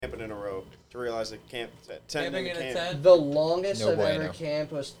camping in a row to realize that Camping in a tent? The longest No I've ever bueno.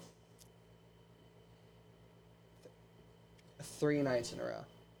 camped was 3 nights in a row.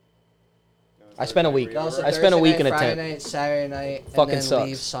 I spent a week. That was I spent a Thursday week night, in a Friday tent. night, Saturday night, Fucking and then sucks.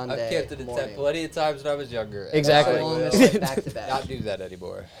 leave Sunday I've camped in a morning. tent plenty of times when I was younger. and Exactly. I The longest, will like, back to not back. do that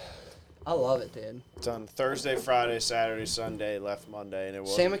anymore. I love it, dude. It's on Thursday, Friday, Saturday, Sunday, left Monday, and it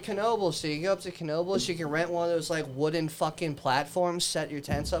was Same with Knoebels. So you go up to Knoebels, you can rent one of those like wooden fucking platforms, set your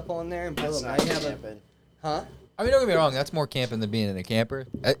tents up on there, and build That's them. not Now you have a, camping. huh? I mean, don't get me wrong. That's more camping than being in a camper.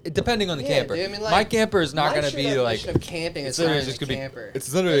 Depending on the Yeah, camper. dude, I mean, like, my camper is not My going to true be like. definition of camping. It's It's not literally in just a gonna camper. be.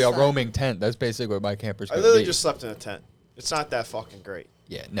 It's literally That's a not- roaming tent. That's basically what my camper's I going to literally be. just slept in a tent. It's not that fucking great.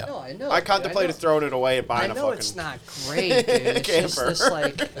 Yeah, no. No, I know. I dude, contemplated know. throwing it away and I buying a know fucking. it's not great, dude. It's just camper. this,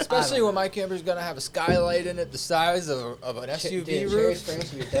 like, Especially when my camper's going to have a skylight in it the size of an SUV Cherry roof.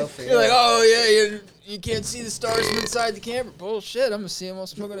 Springs would be dope for you. You're like, oh yeah, you can't see the stars from inside the camper. Bullshit, I'm gonna see them while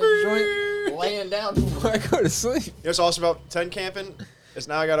smoking a joint, laying down before I go to sleep. You know what's awesome about tent camping? Is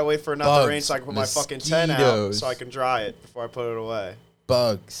now I gotta wait for it not to rain Bugs, so I can put my fucking tent out mosquitoes. so I can dry it before I put it away.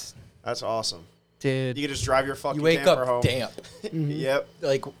 Bugs. That's awesome. dude. You can just drive your fucking You wake camper up home. damp. Yep.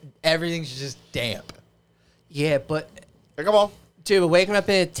 Like everything's just damp. Yeah, but Hey, come on. dude, but waking up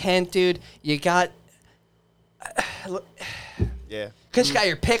in a tent, dude, you got. Yeah. Cause you got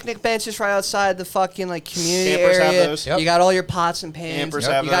your picnic benches right outside the fucking like community Campers have area. those. Yep. You got all your pots and pans. Campers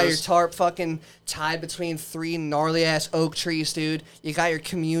you have got your those. tarp fucking tied between 3 gnarly ass oak trees, dude. You got your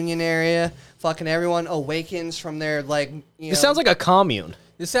communion area. Fucking everyone awakens from their like. You know, It sounds like a commune.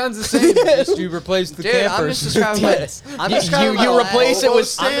 It sounds the same. Just you replace the Dude, campers. I'm just describing my. I'm describing my you last- replace it with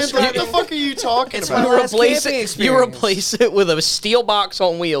Stand, just what the trying- fuck are you talking It's about? my last camping You experience. replace it with a steel box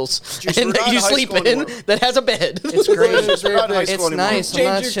on wheels Just and we're that not you in high sleep school in anymore. that has a bed. It's great. It's not high It's school anymore. nice. I'm Change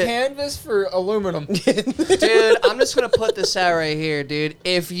not your shit. canvas for aluminum. Dude, I'm just gonna put this out right here, dude.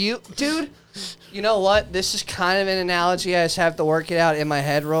 Dude, you know what? This is kind of an analogy. I just have to work it out in my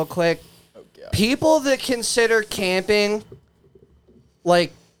head real quick. People that consider camping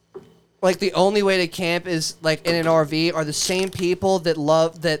like the only way to camp is like in an RV are the same people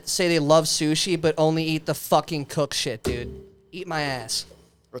that say they love sushi but only eat the fucking cooked shit, dude. Eat my ass.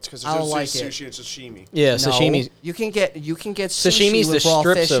 That's because I there's don't no like sushi and sashimi. Yeah, No, sashimi. you can get sushi Sashimi's with the raw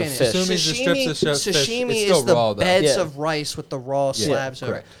strips fish of in it. fish. Sashimi's the strips of fish. Sashimi It's is still the raw, though. beds Yeah. of rice with the raw slabs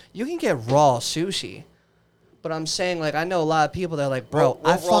over it. correct. You can get raw sushi. But I'm saying, like, I know a lot of people that are like, bro, What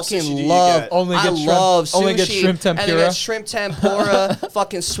I raw sushi do fucking you love, get? Only I get shrimp- love sushi. only get shrimp And they tempura? get shrimp tempura,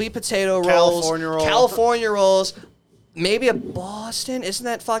 fucking sweet potato rolls, California roll. California rolls, maybe a Boston. Isn't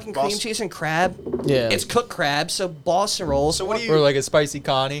that fucking cream Boston. cheese and crab? Yeah. It's cooked crab, so Boston rolls. So what do you Or like a spicy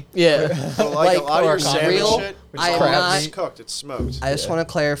Connie. Yeah. so like a lot of or your salmon real, shit? I am it's not- cooked. It's smoked. I just want to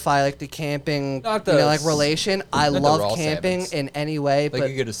clarify, like the camping, Not you the know, like s- relation. I not the love raw camping salmons. in any way, Like but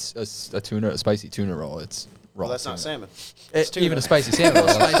you get a spicy tuna roll. It's raw. Well, that's not tuna. salmon. Even a spicy salmon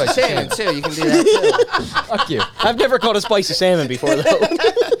roll. not spicy spicy salmon too. You can do that too. Fuck you. I've never caught a spicy salmon before though.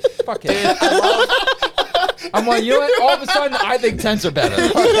 Fuck it. I'm like, you know what? All of a sudden, I think tents are better. Yeah,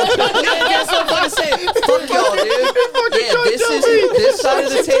 that's what I'm gonna say. Fuck y'all, dude. Yeah, this side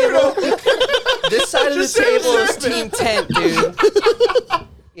of the table. This side of the table is team tent, dude.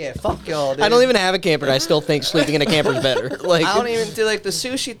 Yeah, fuck y'all, dude. I don't even have a camper and I still think sleeping in a camper is better. Like I don't even do like the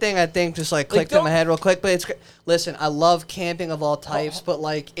sushi thing. I think just like clicked in my head real quick. But listen, I love camping of all types. But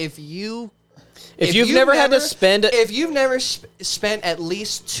like, if you've never had to spend if you've never spent at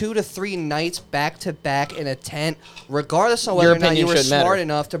least 2 to 3 nights back to back in a tent, regardless of whether Your or not you opinion were shouldn't smart matter.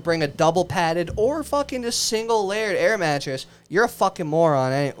 enough to bring a double padded or fucking just single layered air mattress, you're a fucking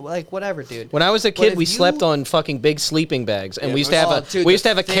moron. Like whatever, dude. When I was a But kid, if we you- slept on fucking big sleeping bags, and Yeah, we used to have Oh, dude, we used to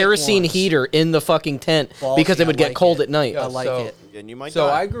have a the thick kerosene ones. heater in the fucking tent Ballsy, because it would I get like cold it. at night. I like So- it. And you might So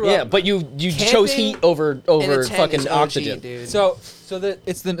die. I grew Yeah, up. but you chose Camping heat over In a tent fucking is OG, oxygen. dude. So that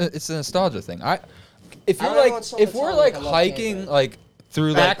it's the nostalgia thing. If I you're don't like want someone if we're telling me like I love hiking camping. like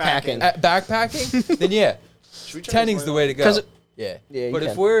through like Backpacking. backpacking, then yeah, Should we try tenning's this the one? way to go. 'Cause Yeah. Yeah, you But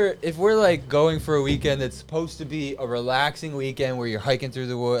can. if we're like going for a weekend that's supposed to be a relaxing weekend where you're hiking through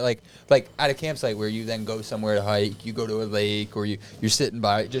the wood, like at a campsite where you then go somewhere to hike, you go to a lake, or you're sitting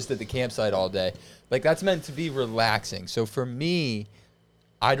by just at the campsite all day. Like that's meant to be relaxing. So for me,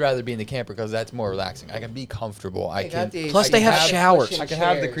 I'd rather be in the camper because that's more relaxing. I can be comfortable. I can. Plus they have showers. I can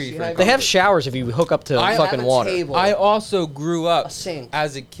have the creek for They have showers if you hook up to I fucking have a water. table. I also grew up A sink.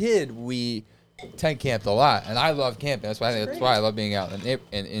 as a kid. We tent camped a lot, and I love camping. That's why I love being out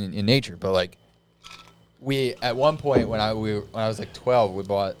in nature. But like, we at one point when I was like 12, we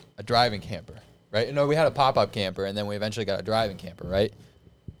bought a driving camper, right? No, we had a pop-up camper, and then we eventually got a driving camper, right?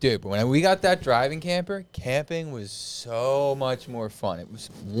 Dude, but when we got that driving camper, camping was so much more fun. It was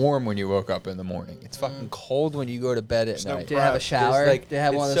warm when you woke up in the morning. It's fucking cold when you go to bed at night. Did it have a shower? Like, Did it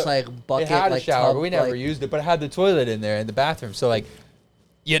have one of those like bucket? It had like a shower, tub, but we never like, used it. But it had the toilet in there and the bathroom. So like,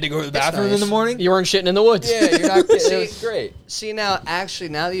 you had to go to the That's bathroom in nice. the morning. You weren't shitting in the woods. Yeah, you're not kidding. See- It was great. See now, actually,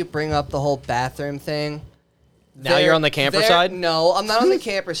 now that you bring up the whole bathroom thing, Now you're on the camper side? No, I'm not on the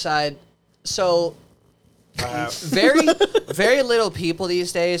camper side. So Uh, very little people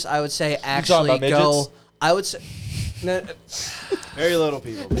these days, I would say, actually about go. midgets? I would say. No, very little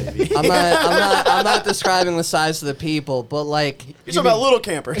people, baby. I'm not describing the size of the people, but like You're talking about little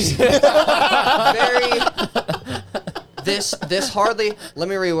campers. very. This hardly. Let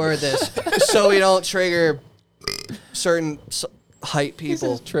me reword this so we don't trigger certain height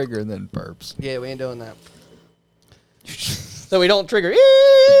people. Trigger and then burps. Yeah, we ain't doing that. So we don't trigger.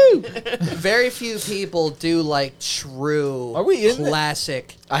 Ew! Very few people do like true Are we in the-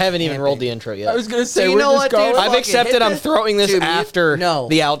 classic. I haven't even camping. rolled the intro yet. I was gonna say So you we're know just what, going. dude? I've Fucking accepted hit I'm this- throwing this Dude, mute- after no.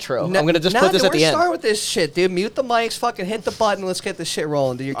 the outro. No, I'm going to just no, put this dude, at the we're end. Start with this shit, dude. Mute the mics, fucking hit the button. Let's get this shit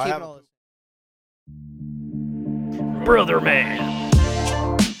rolling, dude. You're I keeping have- all this. Brother man.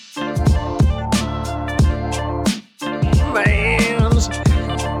 Mans.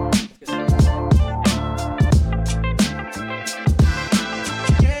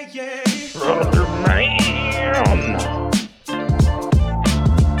 Brother man.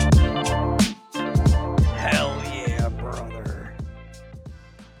 Hell yeah, brother.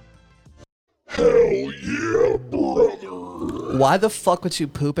 Why the fuck would you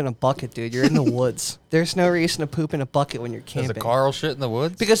poop in a bucket, dude? You're in the woods. There's no reason to poop in a bucket when you're Does a camping. Carl shit in the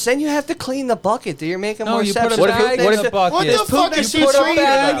woods? Because then you have to clean the bucket, dude. You're making No, more you steps. put a to bag poop in than- the bucket. What the fuck is You he put a talking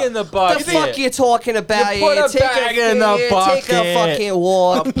bag about? in the The bucket. fuck you talking about? You put a bag in the Take a bucket. fucking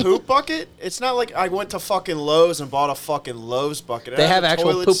walk. A poop bucket? It's not like I went to fucking Lowe's and bought a fucking Lowe's bucket. It They has have a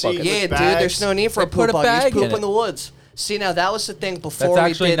actual toilet poop seat buckets. with Yeah, dude. bags. There's no need for They a put poop a bucket. bag Just poop in in it. the woods. See, now that was the thing before That's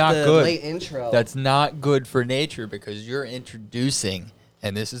we actually did not the good. late intro. That's not good for nature because you're introducing,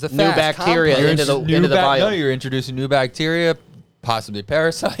 and this is a New fact. bacteria You're into the New into the No, bio. you're introducing new bacteria, possibly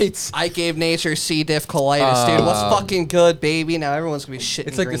parasites. I gave nature C. diff colitis, dude. What's fucking good, baby? Now everyone's gonna be shitting.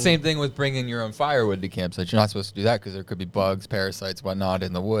 It's like green. the same thing with bringing your own firewood to campsites. You're not supposed to do that because there could be bugs, parasites, whatnot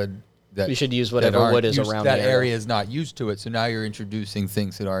in the wood. That, You should use that whatever aren't wood is used- around that the area. area is not used to it. So now you're introducing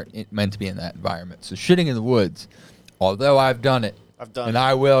things that aren't meant to be in that environment. So shitting in the woods, although I've done it, I've done and it.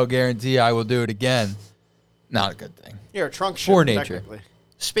 I will guarantee I will do it again. Not a good thing. You're a trunk For shit, nature. technically.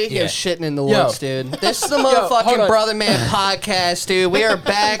 Speaking Yeah. of shitting in the Yo. woods, dude. This is the hold motherfucking on. Brother Man podcast, dude. We are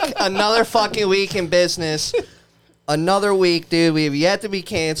back another fucking week in business. Another week, dude. We have yet to be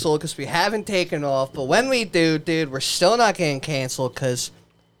canceled because we haven't taken off. But when we do, dude, we're still not getting canceled because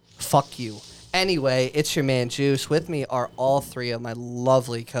fuck you. Anyway, it's your man Juice. With me are all three of my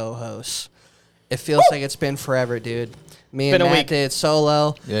lovely co-hosts. It feels like it's been forever, dude. Me and Been a Matt week. did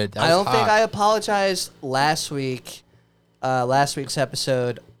solo. Yeah, that I don't was think hot. I apologized last week's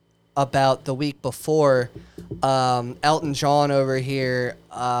episode about the week before. Elton John over here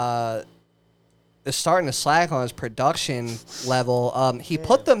is starting to slack on his production level. He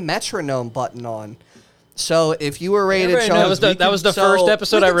put the metronome button on. So if you were rated Everybody John, knows That was the so- first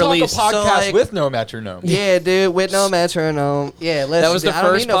episode I released. A podcast So, like- with no metronome. Yeah, dude, with no metronome. Yeah, listen, That was the dude, I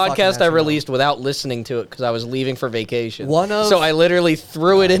don't first need no fucking podcast I metronome. released without listening to it because I was leaving for vacation. So I literally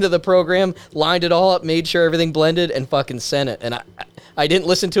threw it into the program, lined it all up, made sure everything blended, and fucking sent it. And I didn't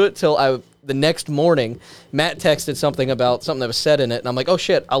listen to it till the next morning. Matt texted something about something that was said in it, and I'm like, oh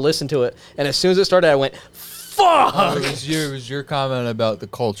shit, I'll listen to it. And as soon as it started, I went, fuck! It was your comment about the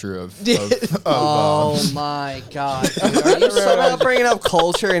culture of Oh my god! Dude. Are you somehow bringing up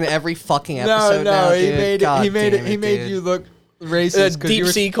culture in every fucking episode? no, now, he dude? made God he made damn it. He made dude. you look racist. 'cause deep you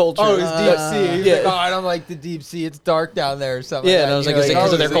were- sea culture. Oh, it's deep sea. He's yeah. like, oh, I don't like the deep sea. It's dark down there or something. Yeah, like and that. I was You're like, is it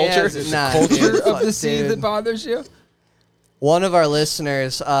 'cause of their culture? Is it the Nah, culture dude, of the fuck, sea dude. that bothers you? One of our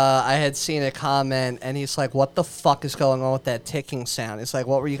listeners, I had seen a comment, and he's like, "What the fuck is going on with that ticking sound?" He's like,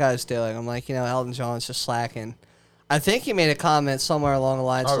 "What were you guys doing?" I'm like, Elton John's just slacking. I think he made a comment somewhere along the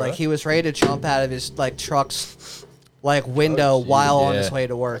lines Oh, like really? he was ready to jump out of his truck's window geez, while on yeah. his way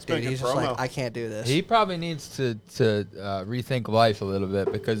to work, been dude. a He's good just like, promo. "I can't do this." He probably needs to rethink life a little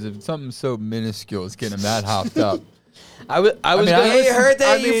bit because if something so minuscule is getting him that hopped up. I was mean, gonna. I Yeah, you heard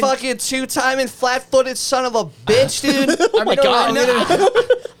that, I you mean- fucking two-timing flat-footed son of a bitch, dude. Oh my God.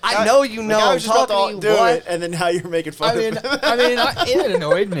 I know you know. Like, I I'm was just about talking to to you. do What? it, and then now you're making fun I mean, of it. it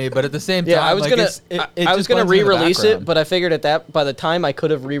annoyed me, but at the same time, Yeah, I was like, gonna. it I was just gonna blends in the re-release it, background. but I figured by the time I could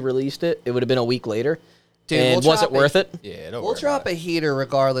have re-released it, it would have been a week later. Dude, and we'll was it drop worth it? yeah, don't We'll worry drop about a heater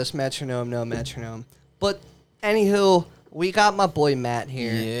regardless, metronome, no metronome. But anywho, We got my boy Matt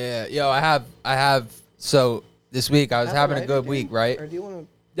here. Yeah, yo, I have. So this week I was having a good week, right? Or do you want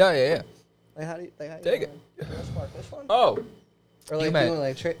to? Yeah. Like, how do you? Like, how Take you it. wanna- Let's spark this one. Oh, Or like, you may. doing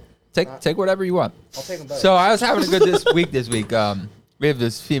like take whatever you want. I'll take them both. So I was having a good this week. We have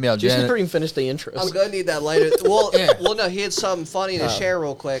this female Just Janet. never even finished the intros. I'm gonna need that later. Well, Yeah. well, no, he had something funny to share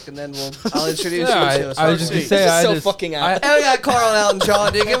real quick, and then I'll introduce Yeah, you to us. I was just gonna say, This is I so just- fucking I- out. And we got Carl and Elton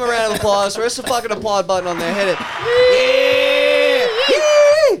John, dude. Give him a round of applause. Where's the fucking applaud button on there? Hit it. Yeah.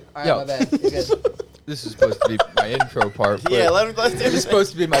 All right, Yo. my bad. You're good. This is supposed to be my intro part. But Yeah, let him. it's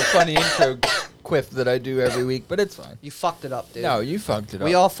supposed to be my funny intro quiff that I do every week, but it's fine. You fucked it up, dude. No, you fucked it up.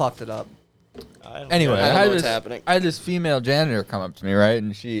 we all fucked it up. Anyway, I don't know had what's this, happening. I had this female janitor come up to me, right,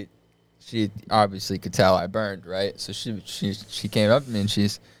 and she obviously could tell I burned, right. So she came up to me and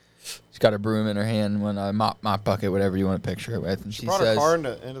she's got a broom in her hand, when I mop bucket, whatever you want to picture it with, and She she brought says, her car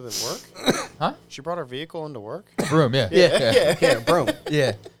into the work. "Huh? She brought her vehicle into work. Broom, yeah, Yeah, bro.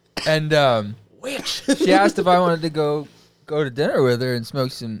 yeah." And she asked if I wanted to go to dinner with her and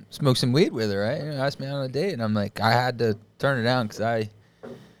smoke some weed with her, right? And asked me on a date, and I'm like, I had to turn it down because I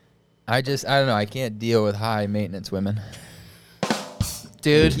don't know, I can't deal with high maintenance women.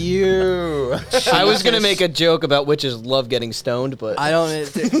 Dude, You. I was gonna make a joke about witches love getting stoned, but I don't.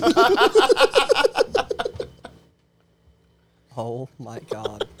 Oh my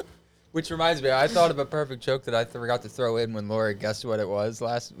god. Which reminds me, I thought of a perfect joke that I forgot to throw in when Laura guessed what it was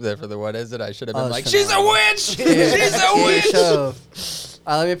for the what is it? I should have been Oh, like, it's she's a witch! She's a witch! So,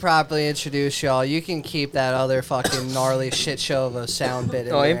 let me properly introduce y'all. You can keep that other fucking gnarly shit show of a sound bit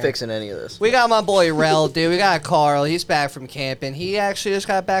in oh, I ain't there. fixing any of this. We got my boy Rel, dude. We got Carl. He's back from camping. He actually just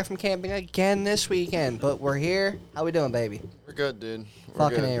got back from camping again this weekend. But we're here. How we doing, baby? We're good, dude. We're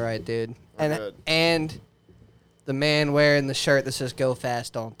Fucking good. A right, dude. We're good. And the man wearing the shirt that says "Go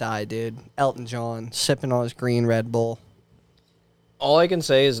Fast, Don't Die," dude. Elton John sipping on his green Red Bull. All I can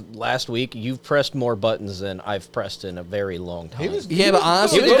say is last week you've pressed more buttons than I've pressed in a very long time. Yeah, but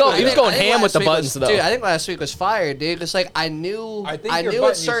honestly, He was going- I he was think- going I think ham with last the week buttons, was, though. Dude, I think last week was fire, dude. It's like I knew I think your at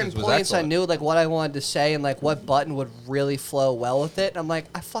button certain usage was points I excellent. knew like what I wanted to say and like what button would really flow well with it. And I'm like,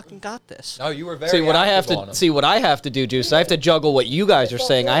 I fucking got this. Oh, you were very See what I have active on to 'em. see what I have to do, Juice. I have to juggle what you guys are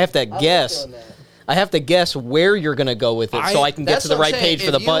saying. I have to guess. I have to guess where you're gonna go with it, so I can get That's to the what I'm right saying. page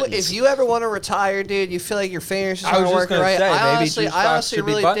for the If buttons. If you ever want to retire, dude, you feel like your fingers just I was aren't just working gonna right. say, maybe I Juice Box honestly should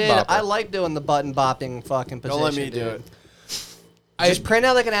be really button did. bopper. I like doing the button bopping fucking position. Don't let me do dude. it. Just print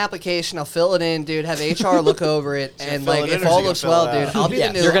out like an application. I'll fill it in, dude. Have HR look over it, and fill like it in if or is all he looks gonna well, fill it dude, out? I'll be Yeah,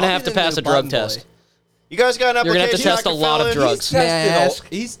 the new. you're gonna I'll have be to the pass new a drug button boy. test. You guys got an You're gonna have application to test I a can lot fill of in? drugs. May I ask?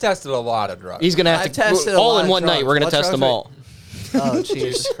 He's tested a lot of drugs. He's gonna have I to tested a all lot in of one night. drugs. We're gonna What test drugs them are- all. Oh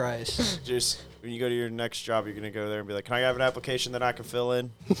Jesus Christ! Just when you go to your next job, you're gonna go there and be like, "Can I have an application that I can fill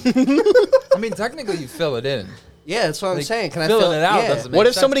in?" I mean, technically, you fill it in. Yeah, that's what I'm Like, saying. Can I filling fill it out yeah. doesn't make What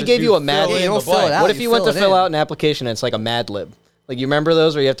if sense somebody 'cause gave you a fill Mad in Lib? You the don't fill blank. it out. What if you went to fill it fill in. out an application and it's like a Mad Lib? Like you remember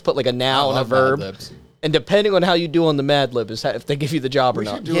those where you have to put like a noun, a love Mad verb, Libs. and depending on how you do on the Mad Lib is if they give you the job or We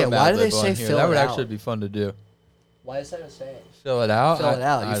not. should do Yeah, a why Mad do they Lib on say here. fill That it would out? actually be fun to do. Why is that a saying? Fill it out. Fill it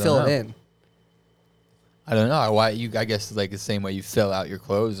out. I You don't fill know. it in. I don't know why you. I guess like the same way you fill out your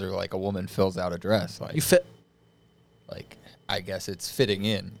clothes, or like a woman fills out a dress. Like, You fit. like I guess it's fitting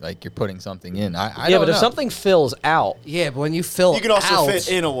in. Like you're putting something in. I Yeah, don't but if know. something fills out, Yeah, but when you fill You can also out, fit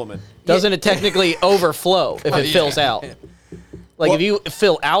in a woman. doesn't it technically overflow if it fills out? Like if you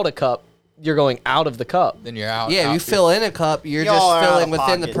fill out a cup, you're going out of the cup. then you're out. Yeah, out, you fill in a cup, you're Y'all just are out filling of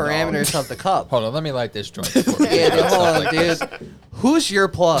within the pocket, dog. parameters of the cup. Hold on, let me light this joint. Before we Yeah, do dude, stuff hold on, like dude. this. Who's your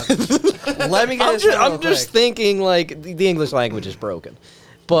plug? Let me get I'm this just, real I'm just quick. thinking like the English language is broken,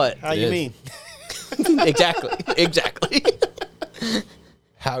 but How It you is. mean? exactly.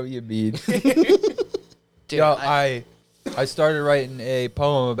 How you mean? Dude, Yo, I started writing a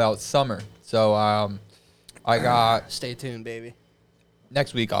poem about summer. So I got stay tuned, baby.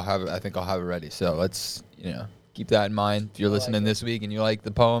 next week. I'll have it. I think I'll have it ready. So let's keep that in mind. If you're listening this week and you like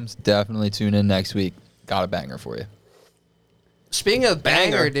the poems, definitely tune in next week. Got a banger for you. Speaking of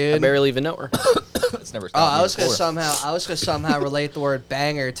banger, I dude. barely even know her. It's never Oh, stopped. I me was gonna before. somehow relate the word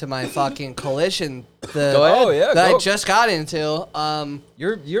banger to my fucking collision. Go ahead. Oh yeah, That I go. just got into.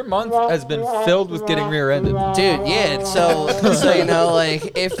 Your month has been filled with getting rear-ended. Dude, yeah. So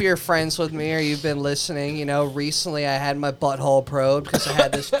like, if you're friends with me or you've been listening, recently I had my butthole probed because I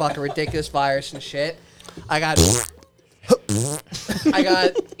had this fucking ridiculous virus and shit. I got I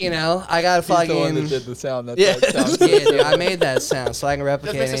got He's the one fucking. that did the sound. That's Yeah. that sound. Yeah, dude, I made that sound so I can That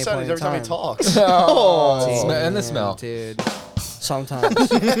replicate makes at it any sound point in every time he time. talks. Oh, and the smell. dude. Sometimes.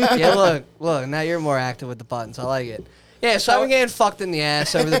 Yeah, look. Now you're more active with the buttons. I like it. Yeah, so I've been getting fucked in the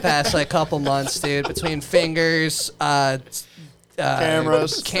ass over the past like couple months, dude. Between fingers,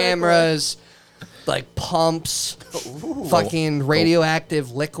 cameras, like pumps, fucking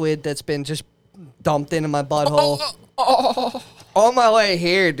radioactive liquid that's been just dumped into my butthole. On my way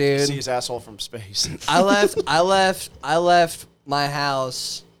here, dude. See his asshole from space. I left my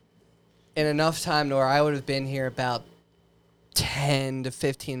house in enough time to where I would have been here about 10 to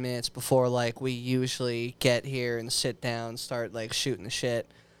 15 minutes before like we usually get here and sit down, start like shooting the shit.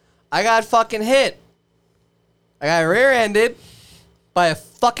 I got fucking hit. I got rear-ended by a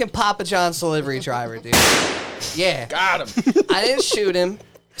fucking Papa John's delivery driver, dude. Yeah. Got him. I didn't shoot him,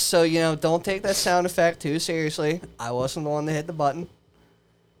 so, you know, don't take that sound effect too seriously. I wasn't the one that hit the button.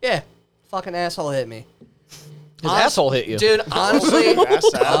 Yeah. Fucking asshole hit me. His asshole hit you. Dude, honestly. Ass.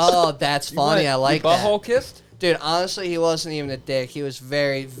 Oh, that's funny. I like that. Butthole kissed? Dude, honestly, he wasn't even a dick. He was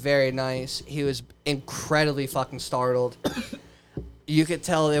very, very nice. He was incredibly fucking startled. You could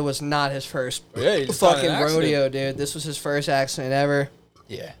tell it was not his first Yeah, he just got in fucking an accident. rodeo, dude. This was his first accident ever.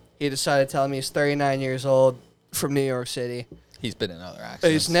 Yeah. He decided to tell me he's 39 years old from New York City. He's been in other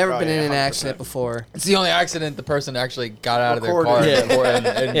accidents. He's never Oh, been in yeah, an 100%. accident before. It's the only accident the person actually got out of their Recorded. car. Yeah. before and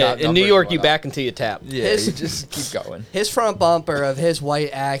Yeah, got in New numbers York, and you whatnot. back until you tap. Yeah, His- you just keep going. His front bumper of his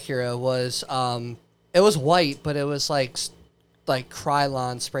white Acura was, it was white, but it was like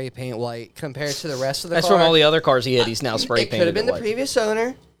Krylon spray paint white compared to the rest of the That's car. from all the other cars he had. He's now spray It painted. could have been the white. previous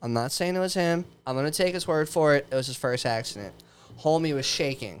owner. I'm not saying it was him. I'm going to take his word for it. It was his first accident. Homie was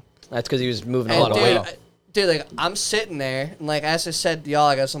shaking. That's because he was moving a And lot of dude, weight. dude, like, I'm sitting there, and like, as I said to y'all,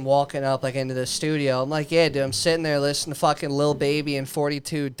 like, as I'm walking up, like, into the studio, I'm like, yeah, dude, I'm sitting there listening to fucking Lil Baby and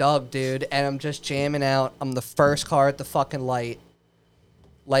 42 Doug, dude, and I'm just jamming out. I'm the first car at the fucking light.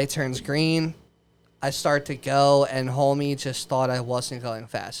 Light turns green. I start to go, and homie just thought I wasn't going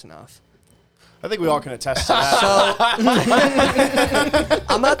fast enough. I think we all can attest to that. So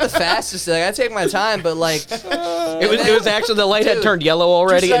I'm not the fastest. Like, I take my time, but like, It was actually the light had Dude, turned yellow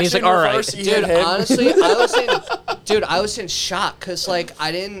already, Just and he's like, actually "All right." reverse, you hit dude, him. honestly, I was in shock because like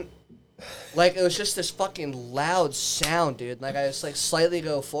I didn't like it was just this fucking loud sound, dude. Like I just like slightly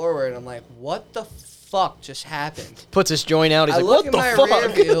go forward, and I'm like, what the fuck just happened? Puts his joint out. He's I like, look "What at the my rear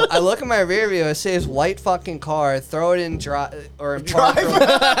fuck?" view. I look at my rear view. I see his white fucking car. Throw it in park. I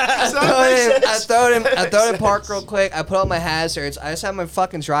throw it in park real quick. I put on my hazards. I just have my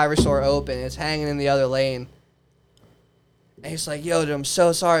fucking driver's door open. It's hanging in the other lane. And he's like, yo, dude, I'm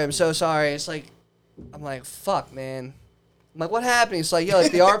so sorry. I'm so sorry. It's like, I'm like, fuck, man. I'm like, what happened? He's like, yo,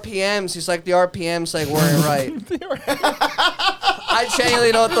 like the RPMs. He's like, the RPMs like weren't right. I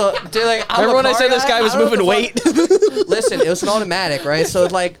genuinely don't know. Dude, like, I'm Remember a when I car said this guy was I don't know moving what the weight? fuck- Listen, it was an automatic, right? So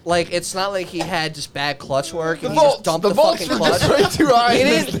like it's not like he had just bad clutch work and he just dumped the fucking clutch. He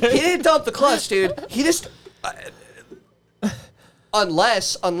didn't dump the clutch, dude. He just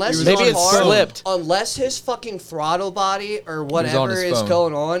unless Maybe his it car- slipped. Unless his fucking throttle body or on whatever his is phone.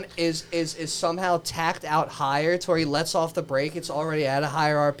 going on is somehow tacked out higher to where he lets off the brake. It's already at a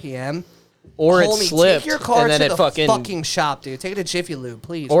higher RPM. Or it Homie, slipped, take your car and then to it the fucking shop, dude. Take it to Jiffy Lube,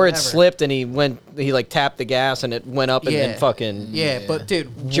 please. or it whatever. slipped, and he like tapped the gas, and it went up, and then fucking Yeah, but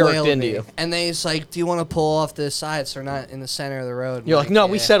dude, Jerked wailed into me. you. And then he's like, "Do you want to pull off the side so they're not in the center of the road?" I'm You're like, "No,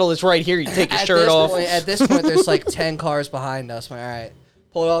 we "Yeah." settle this right here. You take your At shirt this off." Point, at this point, there's like 10 cars behind us. I'm like, all right,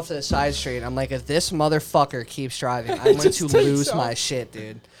 pull it off to the side street. I'm like, if this motherfucker keeps driving, I'm going to lose my shit,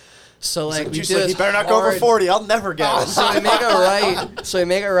 dude. So like, we She's do like, this he better not go over hard- 40. I'll never get it. So we make a right. So we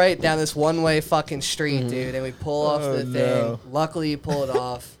make a right down this one-way fucking street, dude, and we pull off the thing. Luckily, you pull it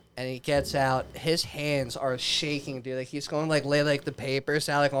off, and he gets out. His hands are shaking, dude. Like he's going to like lay like the papers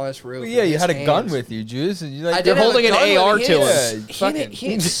out like on his roof. Yeah, and you his had a gun hands- with you, Juice, and you like I They're did have holding a an gun with AR me. to He him. didn't- Yeah, He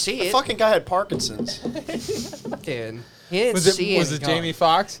didn't see The it, fucking guy had Parkinson's. dude. He didn't Was see it gun. Jamie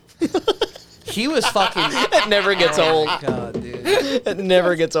Foxx? He was fucking. It never gets Oh old. my God, dude. It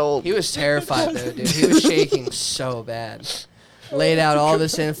never gets old. He was terrified though, dude. He was shaking so bad. Laid out all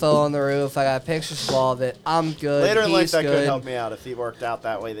this info on the roof. I got pictures of all of it. I'm good. Later in life, He's that good. could help me out if he worked out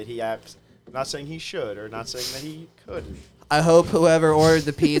that way that he acts. Not saying he should, or not saying that he couldn't. I hope whoever ordered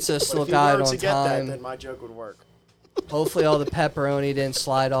the pizza But still if he got were it to on get that, time. then my joke would work. Hopefully all the pepperoni didn't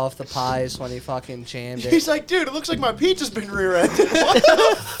slide off the pies when he fucking jammed it. He's like, dude, it looks like my pizza's been rear-ended. What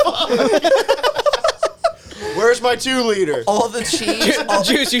the fuck? Where's my 2-liter? All the cheese. all-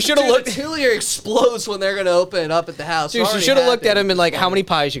 Juice, you should have Dude, looked. The 2-liter explodes when they're gonna open it up at the house. It Juice, you already should have looked at happened. him and like, how many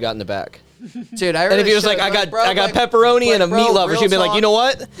pies you got in the back? Dude, I And really if he was should. like, I bro, got like- pepperoni and a bro, meat lover, real she'd be like, talk. you know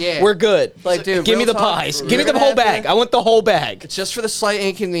what? Yeah. We're good. Like, dude, Give me real the talk, pies. we're Give me the gonna whole have to- bag. I want the whole bag. Just for the slight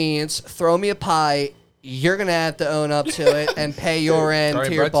inconvenience, throw me a pie you're gonna have to own up to it and pay your end Are to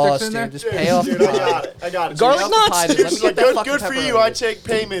any your breadsticks boss, in there? dude. Just pay off the Dude, I pie. got it. I got it. Garlic Pay off the nuts? pie, dude. Let me She's get like, that good, fucking good for you. pepperoni, I dude. take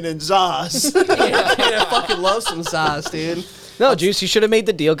payment in Zaz. Yeah, I fucking love some sauce, dude. No, Juice, you should have made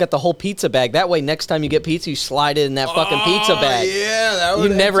the deal. Got the whole pizza bag. That way, next time you get pizza, you slide it in that fucking pizza bag. Yeah, that You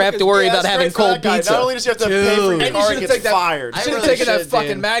never have to worry about having cold Not pizza. only does he have to pay for your And you car, he should've gets taken that- fired. I Should have really taken that should, fucking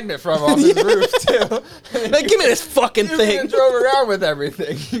dude. magnet from off his roof too. Like, give me this fucking You thing. drove around with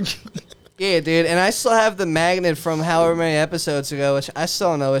everything. Yeah, dude, and I still have the magnet from however many episodes ago, which I still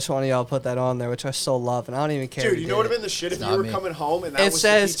don't know which one of y'all put that on there, which I still love, and I don't even care. Dude, who you did know what would it. have been the shit if you not were me. coming home and that It was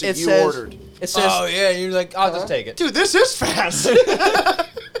says. the It pizza you says. ordered. It says. Oh yeah, you're like, I'll just take it. Dude, this is fast.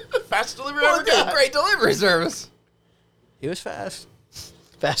 Fast delivery Well, ever dude, got. great delivery service. He was fast.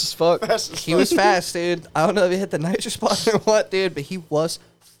 Fast as fuck. Fast as He fuck. was fast, dude. I don't know if he hit the nitrous spot or what, dude, but he was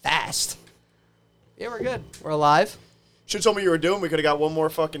fast. Yeah, we're good. We're alive. Should have told me you were doing. We could have got one more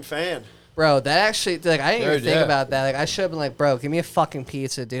fucking fan. Bro, that actually, like, I didn't even Dude, think yeah. about that. Like, I should have been like, bro, give me a fucking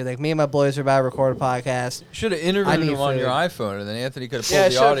pizza, dude. Like, me and my boys are about to record a podcast. Should have I interviewed need him on food. your iPhone, and then Anthony could have Yeah,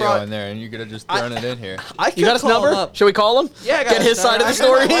 pulled the should've audio brought- in there, and you could have just thrown it in here. You got his number? Up. Should we call him? Yeah, I got Get his side of the I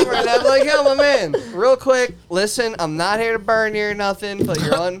story. got my number, and I'm like, yo, my man, real quick, listen, I'm not here to burn you or nothing, but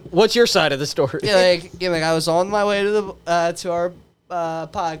you're on. What's your side of the story? Yeah, like I was on my way to the to our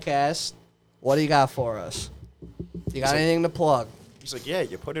podcast. What do you got for us? You got anything to plug? He's like, yeah,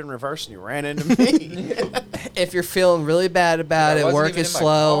 you put it in reverse and you ran into me. If you're feeling really bad about I it, wasn't work even is in my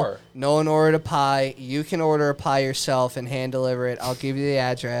slow. car. No one ordered a pie. You can order a pie yourself and hand deliver it. I'll give you the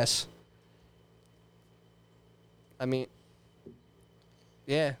address. I mean,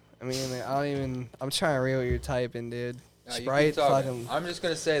 yeah. I mean, like, I don't even. I'm trying to read what you're typing, dude. No, you keep Sprite, talking. fucking. I'm just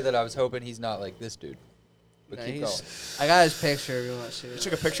gonna say that I was hoping he's not like this dude. But Nah, keep he's- going. I got his picture if you want to see You it.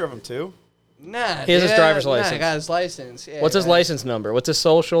 took a picture of him too? Nah, He has his dude, driver's nah, license. I got his license. Yeah, What's his yeah. license number? What's his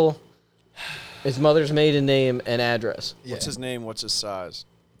social? His mother's maiden name and address. What's his name? What's his size?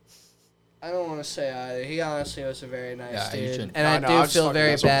 I don't want to say either. He honestly was a very nice Yeah, you dude, shouldn't. and No, I no, do I just feel fucking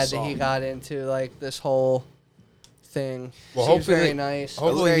very mess with the bad that he song. got into like this whole thing. Well, Seems hopefully, very nice.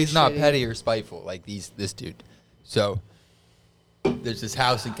 hopefully very he's not shitty. petty or spiteful like this dude. So there's this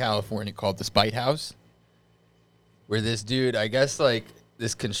house in California called the Spite House, where this dude, I guess, like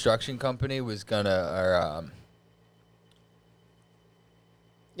this construction company was gonna, or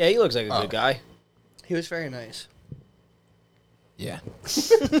Yeah, he looks like a Oh. good guy. He was very nice. yeah.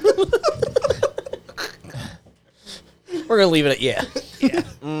 We're gonna leave it at yeah.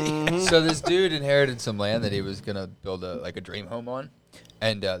 So this dude inherited some land that he was gonna build a dream home on,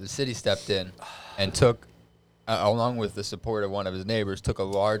 and the city stepped in and took, along with the support of one of his neighbors, took a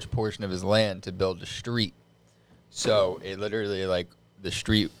large portion of his land to build a street. So it literally, like, the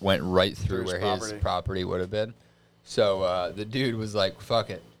street went right through Through his where property. his property would have been. So the dude was like, "Fuck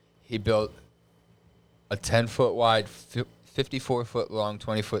it," he built a 10-foot wide, 54-foot long,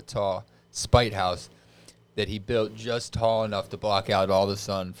 20-foot tall spite house that he built just tall enough to block out all the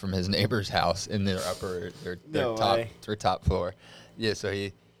sun from his neighbor's house in their No top way. their top floor. Yeah, so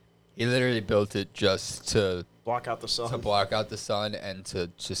he literally built it just to Block out the sun. block out the sun and to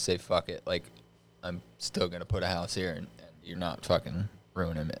just say fuck it. Like, I'm still gonna put a house here and you're not fucking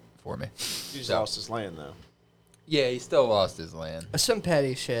ruining it for me. He's So- lost his land though. Yeah, he still lost his land. Some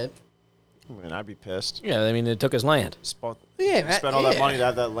petty shit. I mean, I'd be pissed. Yeah, I mean, it took his land. Yeah, Spent all that money to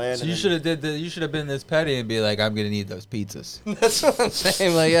have that land. So and you then- should have you should have been this petty and be like, I'm gonna need those pizzas. That's what I'm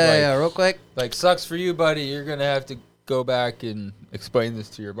saying. Like, yeah, Like- yeah, real quick. Like, sucks for you, buddy. You're gonna have to go back and explain this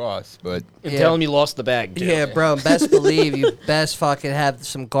to your boss. But And Yeah. tell him you lost the bag, too. Yeah, bro. Best believe you best fucking have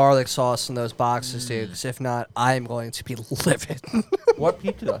some garlic sauce in those boxes, dude. Because if not, I'm going to be livid. what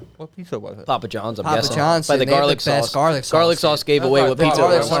pizza? What pizza was it? Papa John's, I'm Papa guessing. John's, By the dude, they have garlic the best sauce. garlic sauce, Garlic dude. sauce gave That's away what I what thought. pizza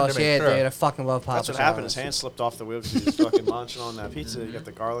garlic I wanted was. to sauce, make yeah, sure. dude. I fucking love Papa That's what John's. happened. His hand slipped off the wheel because he was fucking munching on that pizza. You got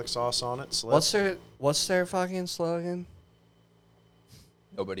the garlic sauce on it. Slipped. What's their fucking slogan?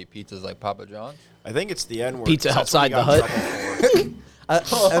 Nobody pizzas like Papa John's. I think it's the N word. Pizza outside the hut. I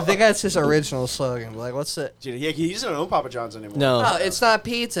think that's his original slogan. Like, what's it? Dude, he doesn't own Papa John's anymore. No. No, it's not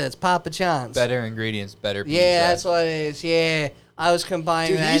pizza. It's Papa John's. Better ingredients, better pizza. Yeah, that's what it is. Yeah, I was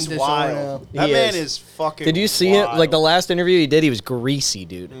combining Dude, that he's and wild. DiGiorno. That He man is. is fucking. Did you see it? wild. Like the last interview he did, he was greasy,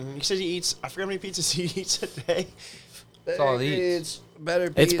 dude. He said he eats. I forget how many pizzas he eats a day. That's all he eats. It's better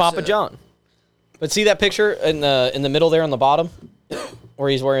pizza. It's Papa John. But see that picture in the middle there on the bottom, where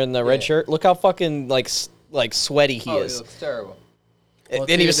he's wearing the red shirt. Look how fucking like sweaty he Oh, is. he looks terrible. Well, And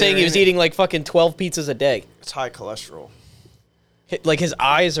he dude, was saying he they're was in it. eating like fucking 12 pizzas a day. It's high cholesterol. Like his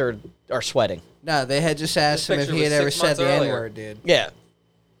eyes are sweating. No, they had just asked This him if picture he had was ever 6 said months the N earlier. word, dude. Yeah.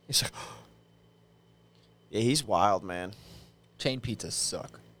 He's like, Yeah, he's wild, man. Chain pizzas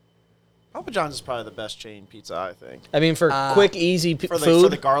suck. Papa John's is probably the best chain pizza, I think. I mean, for quick, easy For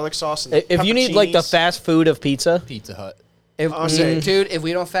food. the garlic sauce and the If you need like the pepperoncinis. fast food of pizza, Pizza Hut. Dude, if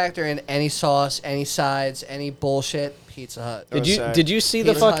we don't factor in any sauce, any sides, any bullshit, Pizza Hut. did you see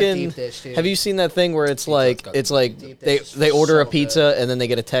the Pizza Hut fucking? deep dish, dude. Have you seen that thing where it's like Hut's Deep they dish is they order a so pizza and then they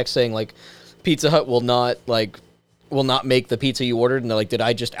get a text saying like, Pizza Hut will not make the pizza you ordered, and they're like, did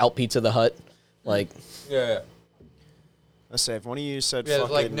I just out pizza the Hut? Like, Yeah. Let's say if one of you said Yeah, it's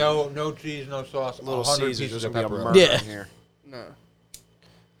fucking like no cheese, no sauce. Little 100 Caesars, pieces there's of gonna be a pepperoni. murder Yeah. in here. No.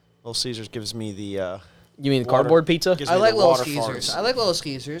 Little Caesars gives me the. you mean Water. cardboard pizza? Gives I me like the Little water Caesars. farts. I like Little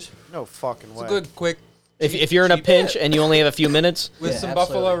Caesars. No fucking way. It's a good, quick, If you're in a pinch and you only have a few minutes, with Yeah, some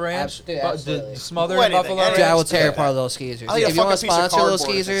absolutely. buffalo ranch, Dude, absolutely. smothered Well, in anything, buffalo anything. Dude, I will ranch. tear apart Little Caesars. I'll eat a If you want to fucking piece of sponsor Little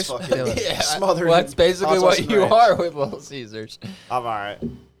cardboard if it's Caesars, fucking- do it. Yeah, Smothered well, that's in basically hot sauce what and you ranch. are with Little Caesars. I'm alright.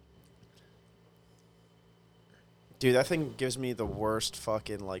 Dude, that thing gives me the worst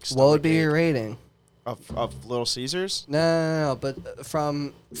fucking like. What would be stomachache your rating? of Little Caesars? No, but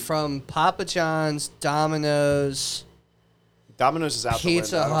from Papa John's, Domino's, Domino's is out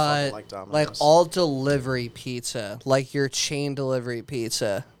Pizza the window. I don't Hut, fucking like like Domino's. all delivery pizza, like your chain delivery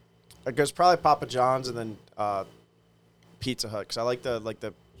pizza. It goes probably Papa John's and then Pizza Hut because I like the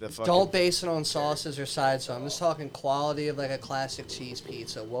fucking. Don't base it on sauces or sides. So I'm just talking quality of like a classic cheese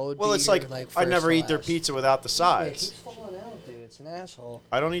pizza. What would Well, be it's your, like first I never to eat their last? pizza without the Yeah, he's sides. falling out, dude. It's an asshole.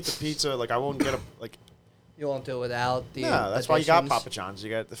 I don't eat the pizza like I won't get a like. You won't do it without the. No, that's why you got additions. Papa John's. You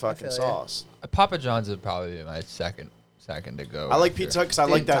got the fucking feel ya. sauce. Papa John's would probably be my second to go. I like after. Pizza Hut because I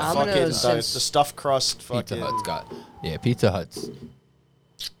Dude, like that fucking Domino's the since- stuffed crust fucking. Pizza Hut's got. Yeah, Pizza Hut's.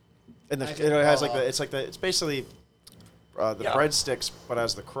 And I it could has go like it's basically the breadsticks but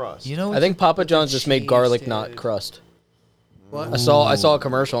has the crust. You know, I think Papa John's the just made cheese, garlic dude. not crust. What? I saw a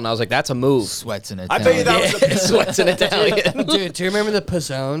commercial and I was like, that's a move. sweats in it. I bet you that was the Sweats in Italian. Dude, do you remember the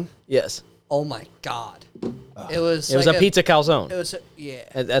Pizzone? Yes, Oh my god, it was. it was like a pizza calzone. It was yeah.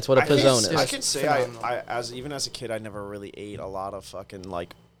 And that's what a I can, pizzone I is. can say Phenomenal. I as even as a kid I never really ate a lot of fucking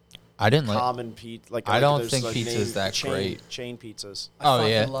like I didn't like. common pizza. Like I don't there's, think like, pizza's that great. Chain pizzas. Oh fucking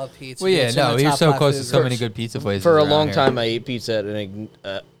yeah. love pizza. Well, dude. yeah, It's in no, my you're top so 5 close to food so many groups. good pizza places. For a around long here. time, I ate pizza at an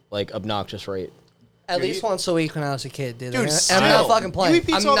like obnoxious rate. At Dude, least you- once a week when I was a kid, dude. Dude, I'm still. not fucking playing. You eat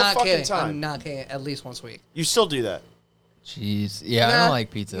pizza I'm all the not fucking kidding. time. I'm not kidding. At least once a week. You still do that, Jeez, yeah, I Nah, don't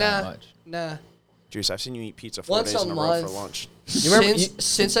like pizza that nah, much. Nah. Juice. I've seen you eat pizza 4 Once days a in a row for month. lunch. remember-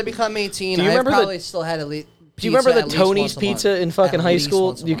 Since I become 18, Do you I've remember the- probably still had at least. Do you remember the at least Tony's once a month. pizza in fucking At high least school?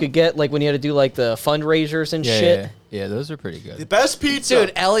 once a You month. could get like when you had to do like the fundraisers and Yeah, shit. yeah, those are pretty The good. best pizza,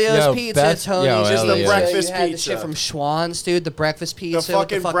 Dude, Elio's Yo, pizza, best- Tony's yo, pizza, Elio's. you breakfast had the pizza. shit from Schwann's, dude. The breakfast pizza, with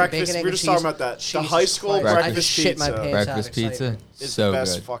fucking the fucking breakfast- bacon, egg, we were and just talking cheese. about that. The Jesus high school Christ, I breakfast shit my pizza. pants out of Breakfast pizza, excitement. is so the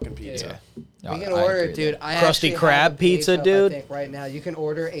best good. fucking pizza. Yeah. We can I order agree it, dude. with I Krusty actually have Krab the page pizza, up, I dude. think, right now, you can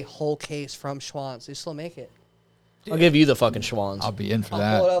order a whole case from Schwann's. They still make it. I'll give you the fucking Schwann's. I'll be in for I'll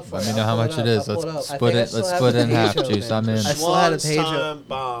that. pull it up for Let you. me know I'll how pull much it it is. up. I'll pull Let's it up. I split think I it. still Let's have split the it in page half, open. Juice. I'm in. I still had a Schwann's page up. time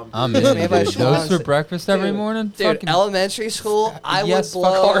bomb. I'm It's in. made by Dude. Schwann's. Those for breakfast every Dude, morning. Dude, Fucking- elementary school, I Yes, would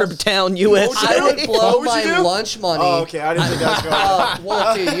fuck blow. Carb Town, USA. I would What blow would you my do? lunch money. Oh, okay. I didn't think that was going.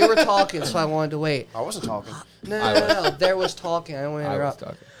 Well, dude, you were talking, so I wanted to wait. I wasn't talking. No. There was talking. I don't want to I was interrupt.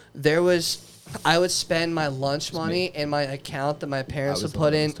 talking. There was. I would spend my lunch money in my account that my parents was would the put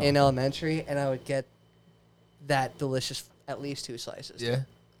one that in was talking. elementary, and I would get that delicious at least 2 slices. Yeah.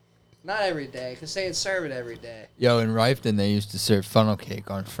 Not every day, because they didn't serve it every day. Yo, in Rifton, they used to serve funnel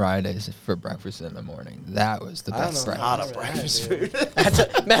cake on Fridays for breakfast in the morning. That was the I don't best know. breakfast. Not a Remember that, breakfast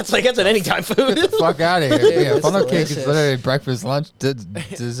dude. food. Matt's like, that's an anytime food. Fuck out of here. Dude, Yeah, it's funnel cake is delicious. literally breakfast, lunch,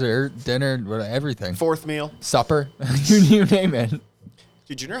 dessert, dinner, everything. Fourth meal. Supper. you name it.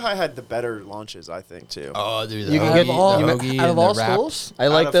 Dude, junior high had the better lunches, I think, too. Oh, dude, the You can hoagie, get- the all, hoagie out of and all the wraps. schools? I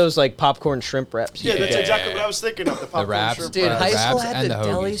like of- those like popcorn shrimp wraps. Yeah, that's Yeah. exactly what I was thinking of. The popcorn wraps. shrimp Dude, wraps. high school wraps had and the the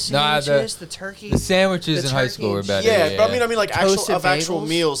deli hoagies. Nah, the- sandwiches, the turkey. The sandwiches The in high turkey school were and better. Yeah, but I mean, like Toasted actual bagels?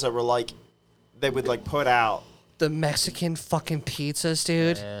 meals that were like they would like put out. The Mexican fucking pizzas,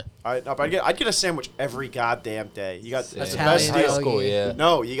 dude. But I'd get a sandwich every goddamn day. You got that's the Italian best high deal. hoagie. school, yeah.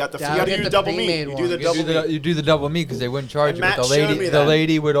 No, you got the Yeah, you I'll got to get do the double meat. pre-made You one. do the You double meat. You do the double meat because they wouldn't charge you. Matt But showed me the that.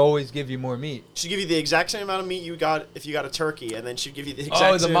 lady would always give you more meat. She'd give you the exact same amount of meat you got if you got a turkey, and then she'd give you the exact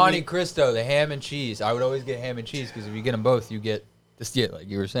Oh, the same Monte meat. Cristo, the ham and cheese. I would always get ham and cheese because if you get them both, you get this. Yeah, like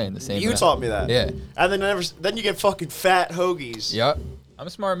you were saying, the same. You amount. taught me that. Yeah. And then you get fucking fat hoagies. Yep. I'm a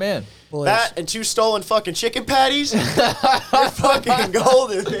smart man. Boys. That and 2 stolen fucking chicken patties. You're fucking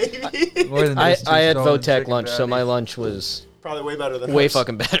golden, baby. More than I those two had stolen Votech chicken lunch, so my patties. lunch was Probably way better than way ours.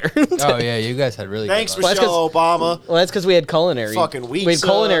 fucking better. Oh yeah, you guys had really. Thanks, good lunch. Michelle Obama. Well, that's because we had culinary. Fucking We had pizza.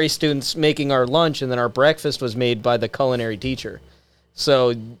 culinary students making our lunch, and then our breakfast was made by the culinary teacher.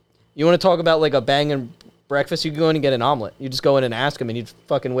 So You want to talk about like a banging breakfast? You can go in and get an omelet. You just go in and ask them, and you'd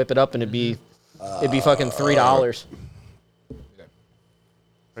fucking whip it up, and it'd be fucking $3.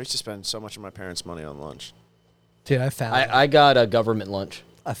 I used to spend so much of my parents' money on lunch. Dude, I found him. I got a government lunch.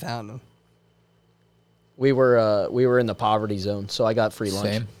 I found him. We were in the poverty zone, so I got free lunch.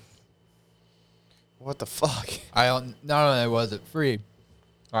 Same. What the fuck? Not only was it free,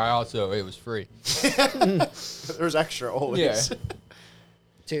 it was free. There's extra always. Yeah.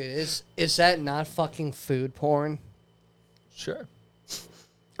 Dude, is that not fucking food porn? Sure.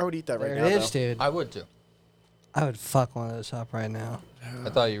 I would eat that right There now. it is, though. dude. I would too. I would fuck one of those up right now. I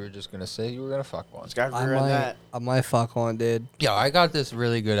thought you were just gonna say you were gonna fuck one. It's got I rear end might, that. I might fuck one, dude. Yo, I got this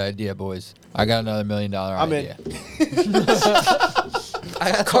really good idea, boys. I got another $1 million I'm idea. in.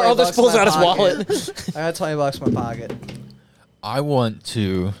 I got Carl 20 just bucks in pulls my out his pocket. wallet. I got $20 in my pocket. I want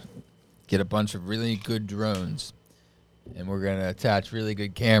to get a bunch of really good drones, and we're gonna attach really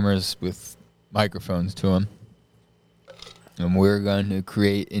good cameras with microphones to them, and we're going to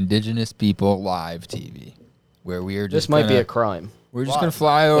create Indigenous People Live TV, where we are just This might be gonna- a crime. We're just Why? gonna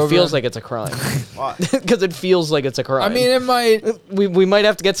fly over. It feels like it's a crime Why? because it feels like it's a crime. I mean, it might. we might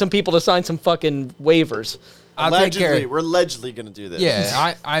have to get some people to sign some fucking waivers. I'll take care. Allegedly, we're allegedly gonna do this.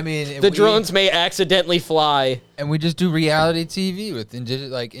 Yeah, I mean, if The we- drones may accidentally fly. and we just do reality TV with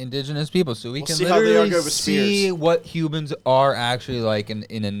indigenous people, so we We'll can see how they literally argue with see Spears. what humans are actually like in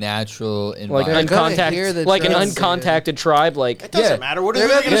a natural Like environment. gonna hear the uncontacted, like an drones, uncontacted tribe. Like, It doesn't Yeah. matter. What are They're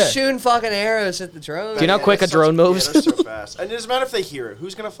they gonna be gonna shooting fucking arrows at the drones. Do you know how quick that's a drone moves? Yeah, they're so fast. And it doesn't matter if they hear it.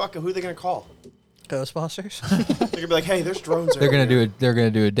 Who's gonna fucking? Who are they gonna call? Ghostbusters? They're gonna be like, "Hey, there's drones." They're gonna everywhere." do it. They're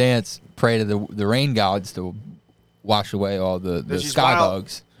gonna do a dance, pray to the rain gods to wash away all the There's these sky wild-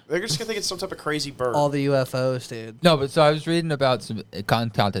 bugs. They're just gonna think it's some type of crazy bird. All the UFOs, dude. No, but so I was reading about some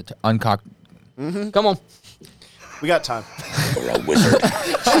uncontacted. come on. We got time. You're a wizard.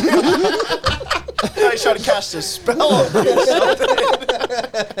 He's trying to cast a spell on me or something.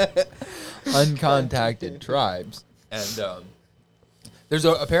 uncontacted tribes, and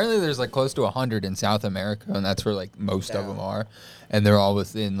apparently there's like close to 100 in South America, and that's where like most of them are, and they're all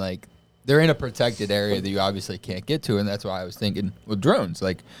within like they're in a protected area that you obviously can't get to, and that's why I was thinking with drones,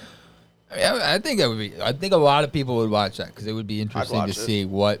 like. I think that would be. I think a lot of people would watch that because it would be interesting to watch it. see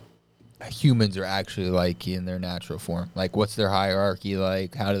what humans are actually like in their natural form. Like, what's their hierarchy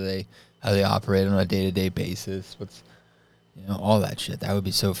like? How they operate on a day-to-day basis? What's all that shit. That would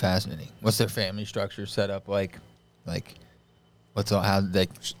be so fascinating. What's their family structure set up like? Like, how they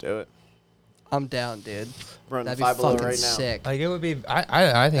Just do it. I'm down, dude. We're on That'd the be 5 below fucking right now. sick. like? It would be. I think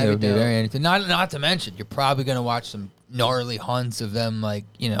That'd it would be be dope. very interesting. Not to mention, you're probably gonna watch some gnarly hunts of them, like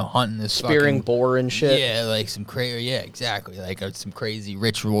hunting this Spearing fucking, boar and shit. Yeah, like some crazy. Yeah, exactly. Like some crazy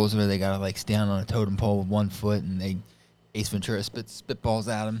rituals where they gotta like stand on a totem pole with one foot and they Ace Ventura spitballs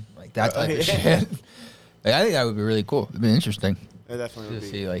at them, like that type of shit. Like, I think that would be really cool. It'd be interesting It definitely to would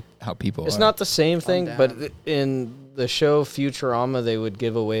see be. like how people. It's are. not the same thing, down. but in the show Futurama, they would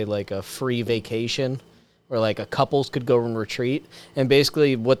give away like a free vacation where like a couples could go and retreat. And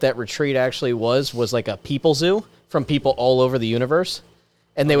basically what that retreat actually was like a people zoo from people all over the universe.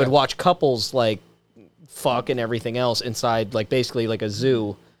 And they would watch couples like fuck and everything else inside like basically like a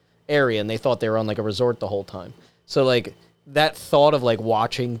zoo area. And they thought they were on like a resort the whole time. So like that thought of like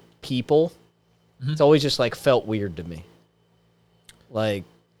watching people, it's always just like felt weird to me. Like,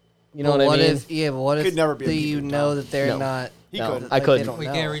 you know But what I mean? But what Could if never be a you people, know Tom. that they're No. not? He No, couldn't. I they couldn't. don't We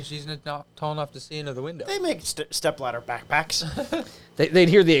know. can't reach. He's not tall enough to see into the window. They make stepladder backpacks. They'd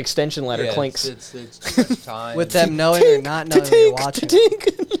hear the extension ladder Yeah, clinks. It's too much time. With them knowing or not knowing you're watching.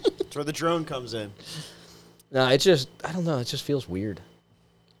 That's where the drone comes in. No, it just, I don't know, it just feels weird.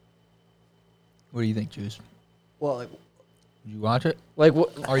 What do you think, Juice? Well, like, Did you watch it? Like, what?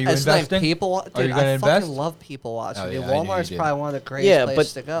 Are you it's like investing? people. Dude, Are you gonna I invest? fucking love people watching. Oh, dude. yeah, I knew you Walmart's did. probably one of the greatest Yeah,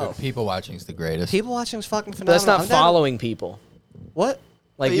 places but- to go. People watching is the greatest. People watching is fucking phenomenal. That's not I'm down to- following people. What?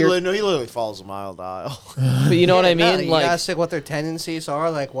 Like, he, you're, literally follows a mile dial. but you know what I No, mean? you Like, gotta stick what their tendencies are,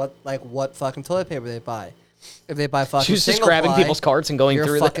 like what fucking toilet paper they buy. If they buy fucking she's just single grabbing ply, people's carts and going you're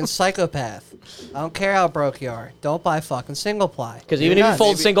through a fucking them. psychopath. I don't care how broke you are. Don't buy fucking single ply. Because You're even if you nuts.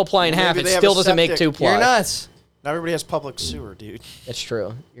 fold Maybe- single ply in half, maybe it they have still a doesn't make septic. two ply. You're nuts. Not everybody has public sewer, dude. It's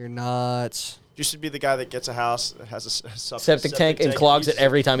true. You're nuts. You should be the guy that gets a house that has a Septic tank and clogs it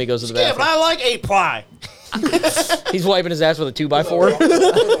every time he goes to the Yeah, but bathroom. I like 8-ply. He's wiping his ass with a 2x4.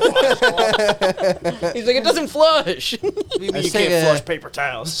 He's like, it doesn't flush. You take can't a- flush paper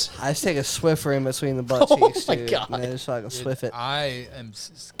towels. I just take a Swiffer in between the butt Oh cheeks, my dude. God. And then just fucking Swift it. I am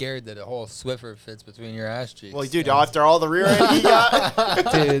scared that a whole Swiffer fits between your ass cheeks. Well, dude, after all the rear end you got,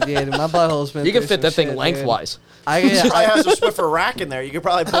 Dude, yeah, my butthole's been You can through fit some that thing shit, dude. lengthwise. I probably has a Swiffer rack in there. You could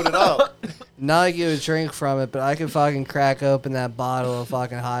probably put it up. not get a drink from it, but I can fucking crack open that bottle of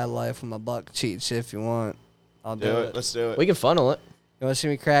fucking High Life with my butt cheeks if you want. I'll do, Do it. it. Let's do it. We can funnel it. You want to see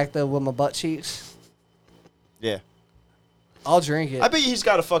me crack though with my butt cheeks? Yeah. I'll drink it. I bet he's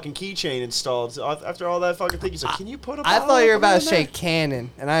got a fucking keychain installed. So after all that fucking thing, he's like, "Can you put a?" I bottle thought you were of about in to there?" say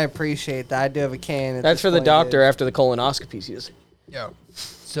cannon, and I appreciate that. I do have a cannon. at That's this for the point, doctor dude. after the colonoscopies. Using. Yo,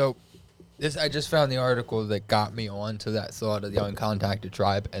 so this I just found the article that got me onto that thought of the uncontacted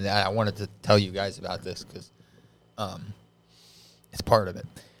tribe, and I wanted to tell you guys about this because it's part of it.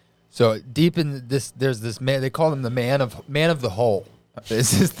 So deep in this, there's this man. They call him the man of the hole.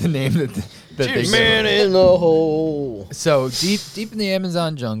 This is the name that they give him. Man in the hole. So deep in the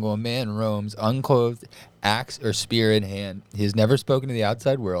Amazon jungle, a man roams unclothed, axe or spear in hand. He has never spoken to the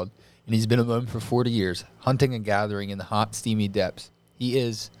outside world, and he's been alone for 40 years, hunting and gathering in the hot, steamy depths. He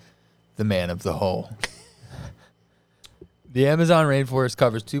is the man of the hole. The Amazon rainforest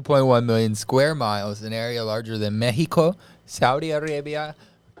covers 2.1 million square miles, an area larger than Mexico, Saudi Arabia,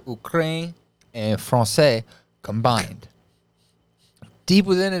 Ukraine, and France combined. Deep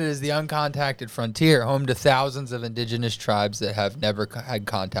within it is the uncontacted frontier, home to thousands of indigenous tribes that have never had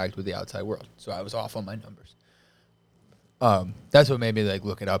contact with the outside world. So I was off on my numbers. That's what made me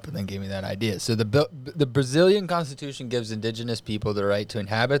look it up and then gave me that idea. So the Brazilian Constitution gives indigenous people the right to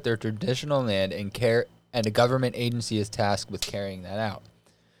inhabit their traditional land and a government agency is tasked with carrying that out.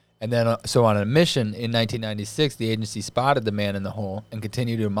 And then, so on a mission in 1996, the agency spotted the man in the hole and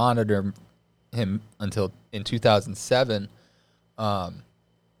continued to monitor him until in 2007.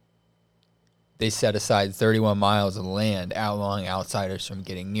 They set aside 31 miles of land, outlawing outsiders from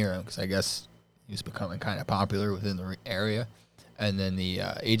getting near him because I guess he was becoming kind of popular within the area. And then the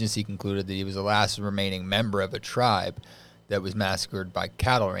agency concluded that he was the last remaining member of a tribe that was massacred by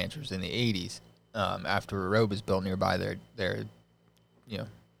cattle ranchers in the 80s after a road was built nearby their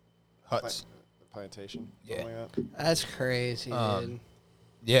huts. Plantation. Yeah. something like that. That's crazy, dude.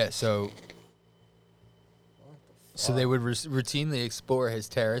 Yeah, so they would routinely explore his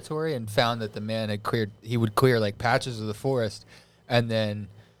territory and found that the man would clear patches of the forest, and then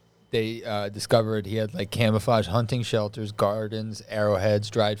they discovered he had camouflage hunting shelters, gardens, arrowheads,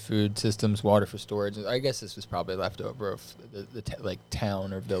 dried food systems, water for storage. I guess this was probably leftover of the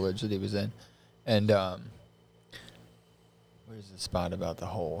town or village that he was in. And where's the spot about the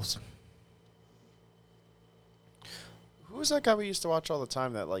holes? Who was that guy we used to watch all the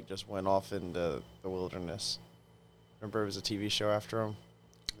time that just went off into the wilderness? Remember, it was a TV show after him.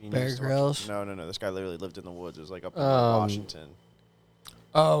 I mean, he Bear used to watch- Grylls? No. This guy literally lived in the woods. It was up in Um, Washington.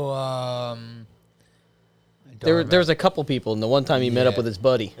 Oh, There was a couple people, and the one time he met up Yeah. with his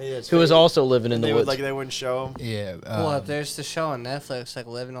buddy, Yeah, it's who was fake. also living in And the they woods. would they wouldn't show him. Yeah. Well, there's the show on Netflix,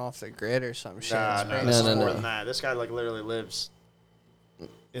 Living Off the Grid or some shit. Nah, It's no, crazy. this is No. more than that. This guy literally lives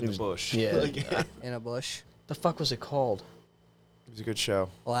in the bush. yeah. It In a bush. the fuck was it called? was a good show.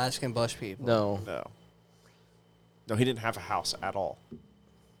 Alaskan bush people. No, No, he didn't have a house at all.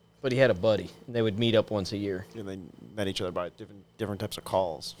 but he had a buddy. And they would meet up once a year. And they met each other by different types of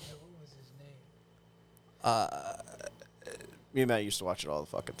calls. Me and Matt used to watch it all the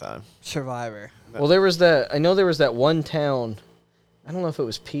fucking time. Survivor. Well, there was that. I know there was that one town. I don't know if it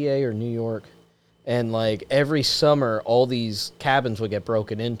was PA or New York, and every summer, all these cabins would get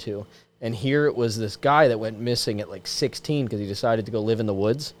broken into. And here it was this guy that went missing at 16 because he decided to go live in the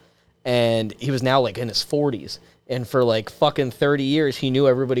woods, and he was now in his 40s. And for fucking 30 years, he knew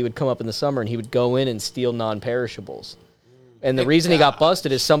everybody would come up in the summer, and he would go in and steal non-perishables. And the reason he got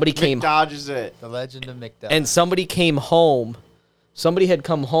busted is somebody came Dodges it. The Legend of McDowell. and somebody came home. Somebody had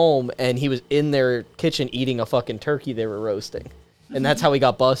come home, and he was in their kitchen eating a fucking turkey they were roasting. And that's how he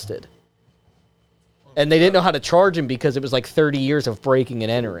got busted. And they didn't know how to charge him because it was 30 years of breaking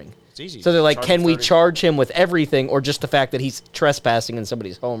and entering. It's easy. So they're like, Charge can him we 30. charge him with everything or just the fact that he's trespassing in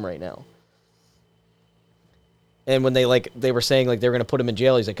somebody's home right now? And when they were saying they were going to put him in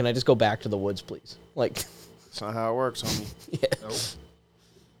jail, he's like, can I just go back to the woods, please? That's not how it works, homie. Yeah.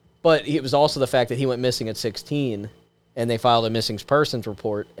 But it was also the fact that he went missing at 16, and they filed a missing persons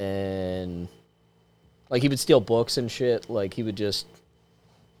report, and he would steal books and shit. He would just,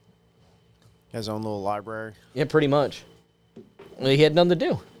 His own little library. yeah, pretty much. He had nothing to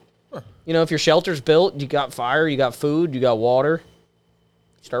do. You know, if your shelter's built, you got fire, you got food, you got water.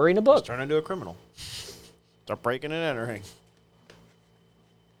 Start reading a book. Just turn into a criminal. Start breaking and entering.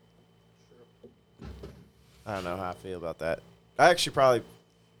 I don't know how I feel about that. I actually probably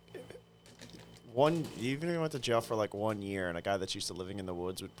even if you went to jail for like 1 year, and a guy that's used to living in the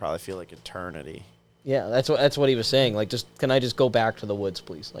woods would probably feel like eternity. Yeah, that's what he was saying. Like, just can I just go back to the woods,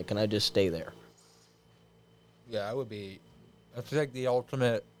 please? Like, can I just stay there? Yeah, I would be. That's like the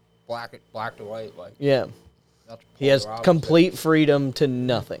ultimate black to white. Like, Yeah. that's He has polar opposite. complete freedom to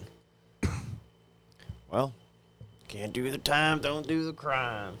nothing. Well, can't do the time, don't do the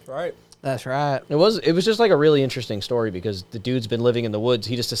crime. Right. That's right. It was just like a really interesting story because the dude's been living in the woods.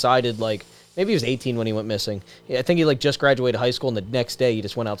 He just decided, like, maybe he was 18 when he went missing. Yeah, I think he like just graduated high school, and the next day he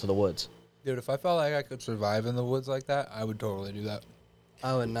just went out to the woods. Dude, if I felt like I could survive in the woods like that, I would totally do that.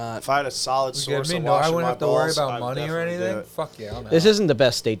 I would not. If I had a solid You kidding source me? of No, I washing wouldn't my have to worry balls, about I'd money or definitely do anything. it. Fuck yeah, I'm This out. isn't the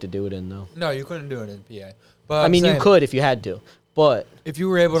best state to do it in, though. No, you couldn't do it in PA. But I mean, you saying, could if you had to, but if you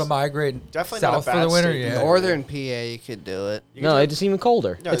were able to migrate Definitely not a south for bad the winter. state to Yeah. live in. Northern PA, you could do it. You no, can do it's even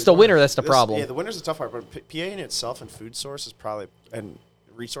colder. No, it's the winter that's the this- problem. Yeah, the winter's the tough part, but PA in itself and food source is probably and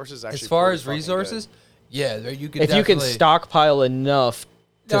resources actually. As far pretty as fucking resources, yeah, there you could. if you can definitely- stockpile enough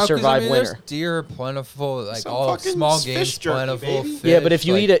to No, 'cause, survive there's winter. Deer are plentiful, like Some all fucking small fish games jerky, plentiful. baby. Yeah, but if fish,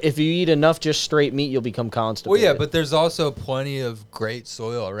 you like- if you eat enough just straight meat, you'll become well, constipated. yeah, but there's also plenty of great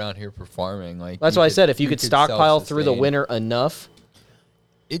soil around here for farming. Like that's you why I said if you could stockpile through the self-sustain. winter enough.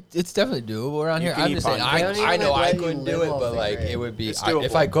 It's definitely doable around You here. can I'm eat just saying, pine They don't I even know I let you couldn't do live it, off but the like grid. it would be. It's if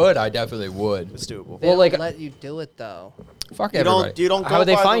doable. I could, I definitely would. It's doable. They Well, don't like- let you do it though. Fuck You everybody. don't go How would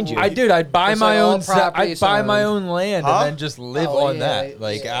they by the find you? rule- I'd buy It's my like all own. properties I'd buy my owned. own land Huh? and then just live Oh, on yeah, that,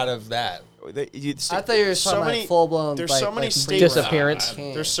 like yeah. out of that. I I thought you were there's talking about full-blown, There's like- so many like state Disappearance.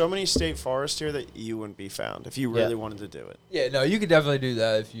 There's so many state forests here that you wouldn't be found if you really wanted to do it. Yeah, no, you could definitely do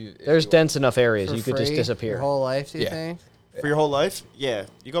that if you. There's dense enough areas For you could just free disappear. Your whole life, do you Yeah. think? For your whole life, yeah.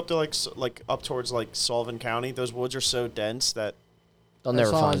 You go up to like up towards like Sullivan County. Those woods are so dense that They'll As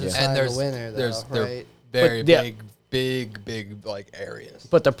never long find as you. it's And not in there's the winter, though, there's they're right? very But, yeah. big like areas.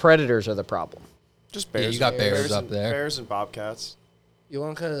 But the predators are the problem. just Yeah, bears. you got bears and, up there. Bears and bobcats. You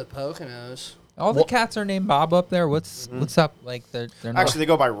won't go to the Poconos. All the cats are named Bob up there. What's up? Like they're not. Actually, they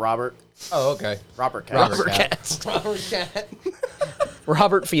go by Robert. Oh, okay. Robert Cat. Robert Robert Cat. Cat. Robert Cat.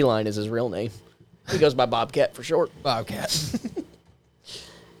 Robert Feline is his real name. He goes by Bobcat for short. Bobcat.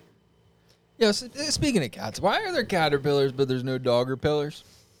 Yo, speaking of cats, why are there caterpillars but there's no dogger pillars?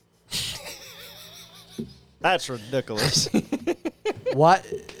 That's ridiculous. What?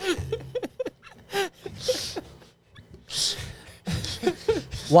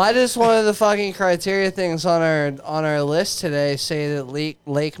 Why does one of the fucking criteria things on our list today say that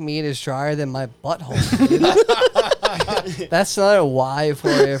lake meat is drier than my butthole? Dude? That's another why for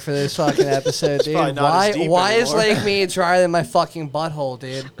you for this fucking episode, dude. probably not as deep Why is anymore. lake meat drier than my fucking butthole,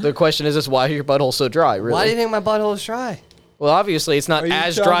 dude? The question is why is your butthole so dry, really? Why do you think my butthole is dry? Well, obviously it's not Are you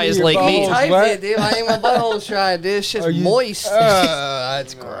as telling dry me as your Lake butthole's Mead. wet? Type it, dude. I think my butthole is dry, dude. It's just moist.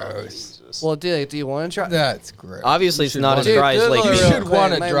 That's gross. Well, dude, do you want to try? That's gross. Obviously, You it's should not want as to- dry as Google Lake it You Mead. real should quick.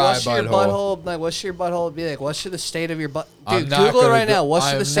 want a Like, dry what's your butthole. Like, what's your butthole be like? What should the state of your butt? I'm Dude, not Google it gonna right go- now. What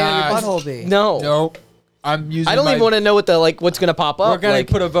should I'm the state of your not- butthole be? No. Nope. I'm using. I don't even want to know what what's gonna pop up. We're gonna like,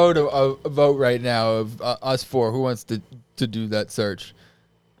 put a vote right now of us four. Who wants to do that search?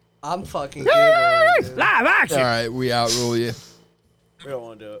 I'm fucking Googling it, dude. Live action. All right, we outrule you. we don't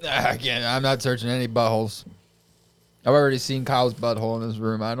want to do it. Again, I'm not searching any buttholes. I've already seen Kyle's butthole in this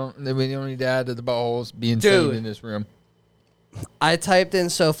room. We don't need to add to the buttholes being seen Dude. in this room. I typed in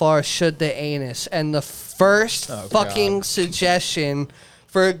so far should the anus, and the first Oh, fucking God. suggestion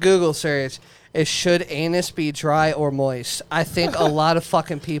for a Google search is should anus be dry or moist. I think a lot of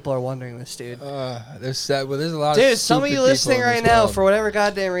fucking people are wondering this, dude. There's a lot Dude, of some of stupid you people listening in right this now, world. for whatever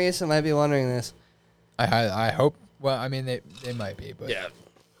goddamn reason, might be wondering this. I hope. Well, I mean, they might be, but yeah.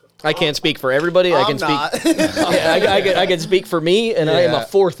 I can't speak for everybody. I can speak. Yeah, I can speak for me, and I am Yeah. a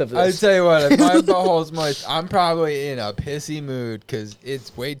fourth of I this. tell you what, if my butthole's moist, I'm probably in a pissy mood because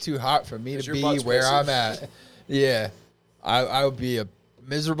it's way too hot for me Is to your be butt's where pissy? I'm at. Yeah, I would be a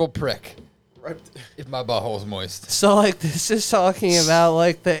miserable prick Right. if my butthole's moist. So, like, this is talking about,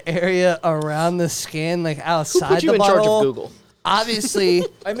 like, the area around the skin, like, Who outside put you the in charge butthole. of Google? Obviously,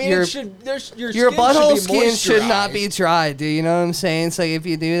 I mean, your, it should, your your skin butthole should be skin should not be moisturized. dry, dude. You know what I'm saying? It's like, if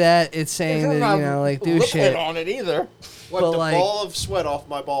you do that, it's saying that, you know, like, do shit. on it either. Wipe But, the like- ball of sweat off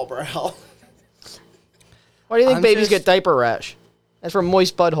my ball brow. Why do you think I'm babies just- get diaper rash? That's from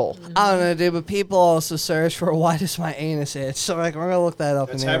moist butthole. I don't know, dude, but people also search for why does my anus itch? So, like, we're gonna look that up.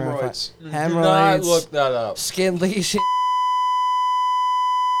 It's in the internet. hemorrhoids. Do not Hemorrhoids, look that up. skin lesion.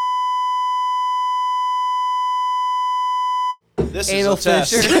 This anal is a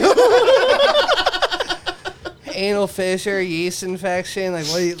test. fissure. Anal fissure, yeast infection. Like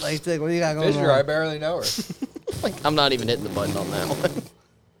what do you what do you got going Fisher, I on? barely know her. I'm not even hitting the button on that one.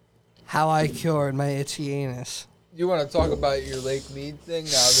 How I cured my itchy anus. You want to talk about your Lake Mead thing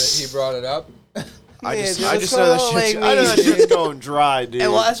now that he brought it up? I Yeah, just, dude, I what's just know that going on, shit's, Lake I know that Mead, shit's dude? going dry, dude.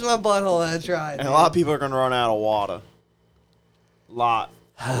 And watch my butthole that dry. And a lot of people are going to run out of water. A lot.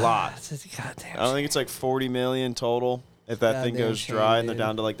 Goddamn. I don't think it's like 40 million total if that thing Goddamn goes shame, dry and they're dude.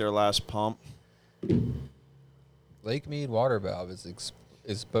 down to like their last pump. Lake Mead water valve is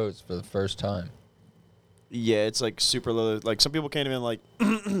exposed for the first time Yeah, it's like super low. Like some people can't even like.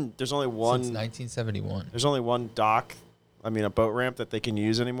 There's only since one. 1971. There's only one dock. I mean, a boat ramp that they can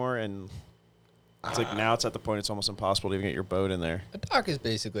use anymore, and it's like now it's at the point it's almost impossible to even get your boat in there. A dock is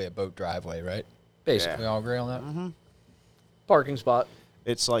basically a boat driveway, right? Basically, We all agree on that? parking spot.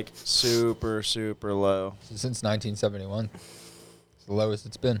 It's like super low. So since 1971, it's the lowest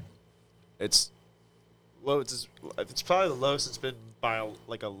it's been. It's low. It's probably the lowest it's been by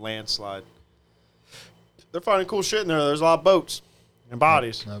like a landslide. They're finding cool shit in there. There's a lot of boats and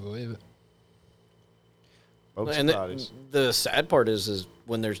bodies. I believe it. Boats And and bodies. the sad part is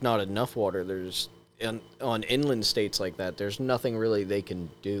when there's not enough water, there's on inland states like that, there's nothing really they can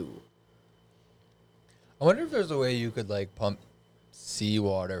do. I wonder if there's a way you could like pump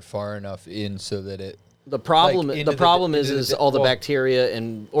seawater far enough in so that it The problem, Like, into the problem into is the- all the well, bacteria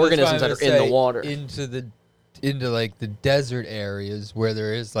and That's what organisms I'm that are gonna in the say, water. into like the desert areas where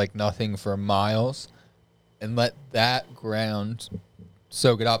there is like nothing for miles, and let that ground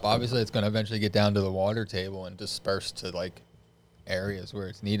soak it up. Obviously, it's going to eventually get down to the water table and disperse to like areas where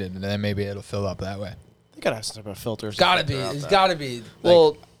it's needed, and then maybe it'll fill up that way. They gotta have some type of filters. Gotta be. It's gotta be. Like,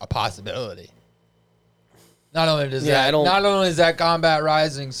 Well- a possibility. Not only does Yeah, I that, don't- not only does that combat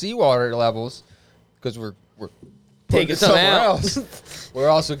rising seawater levels, because we're putting Taking it some somewhere out. else. We're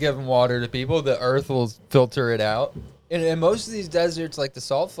also giving water to people. The earth will filter it out. And most of these deserts, like the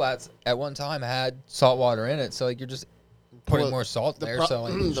salt flats, at one time had salt water in it. So like you're just putting Well, more salt there. So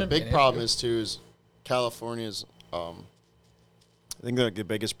like, it the shouldn't be big an problem issue. is too is California's. I think they're like the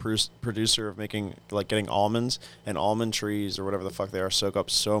biggest producer of making like getting almonds, and almond trees or whatever the fuck they are soak up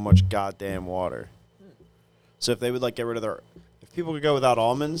so much goddamn water. So if they would like get rid of if people could go without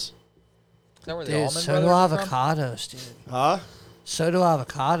almonds, Is that where the Dude, almond so do brothers are from? avocados, dude. huh? So do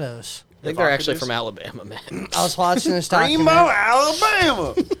avocados. I think they're actually Avocados? from Alabama, man. I was watching this Greenbow, documentary.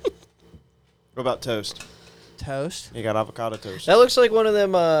 Alabama. What about toast? Toast. You got avocado toast. That looks like one of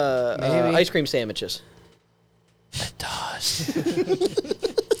them Maybe. ice cream sandwiches. It does.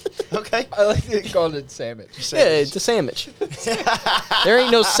 Okay. I like that you called it sandwich. Yeah, it's a sandwich. There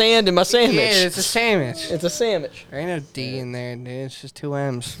ain't no sand in my sandwich. Yeah, it's a sandwich. It's a sandwich. There ain't no D in there, dude. It's just two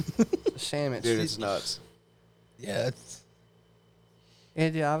M's. It's a sandwich. Dude, it's nuts. Yeah, it's Yeah,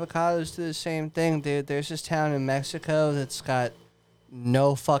 dude, avocados do the same thing, dude. There's this town in Mexico that's got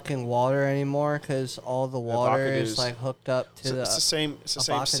no fucking water anymore because all the water is Avocados. like hooked up to It's the same. It's the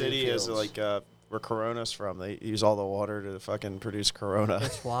same avocado city as fields. like where Corona's from. They use all the water to fucking produce Corona.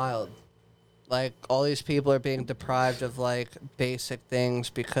 It's wild. Like all these people are being deprived of like basic things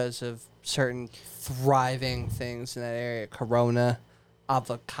because of certain thriving things in that area. Corona,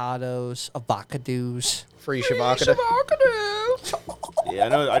 avocados. Free shavakada. Yeah, I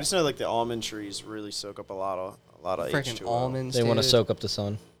know. I just know like the almond trees really soak up a lot of Freaking H2O. almonds. They want to dude. soak up the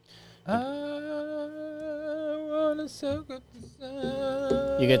sun. I wanna soak up the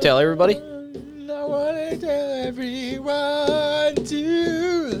sun. You gonna tell everybody? I wanna tell everyone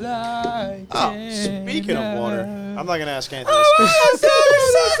to like. Oh, speaking of water, I'm not gonna ask Anthony.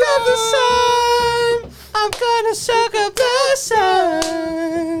 I'm gonna soak up the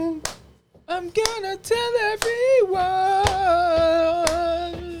sun. I'm gonna tell everyone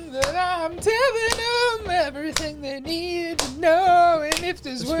that I'm telling them everything they need to know. And if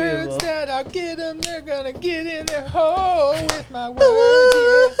there's That's words beautiful. that I'll get them, they're gonna get in their hole with my words.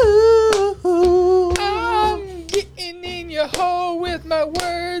 Yeah. I'm getting in your hole with my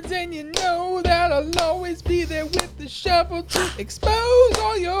words, and you know that I'll always be there with the shovel to expose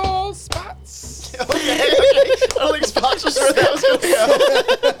all your spots. I don't think Spots was where that was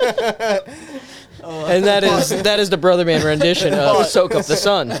gonna go. And that is the Brother Man rendition of "Soak Up the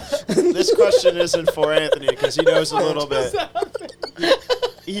Sun." This question isn't for Anthony because he knows a little bit.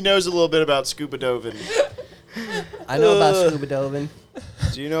 He knows a little bit about scuba doving. I know about scuba doving.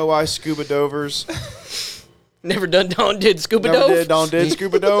 Do you know why scuba dovers Never did scuba never dove. did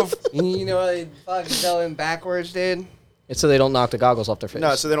scuba dove? You know why they fucking doving backwards, dude? It's so they don't knock the goggles off their face.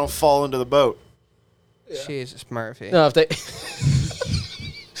 No, so they don't fall into the boat. Jesus, Murphy. No, if they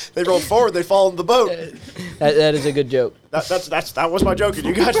they rolled forward, they fall in the boat. That is a good joke. That was my joke, and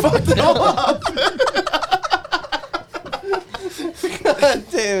you guys fucked it all up. God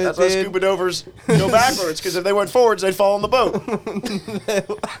damn it, That's why dude. scuba divers go backwards, because if they went forwards, they'd fall in the boat.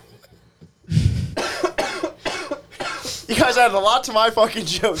 You guys added a lot to my fucking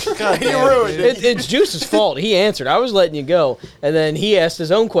joke. God You damn it, ruined dude. it. It's Juice's fault. He answered. I was letting you go, and then he asked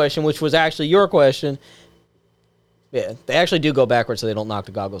his own question, which was actually your question. Yeah, they actually do go backwards so they don't knock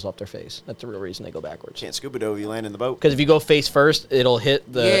the goggles off their face. That's the real reason they go backwards. Can't scuba dive if you land in the boat. Because if you go face first, it'll hit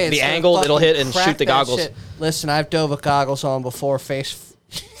Yeah, the it's gonna angle. It'll fucking hit and crack shoot the that goggles. shit. Listen, I've dove with goggles on before, face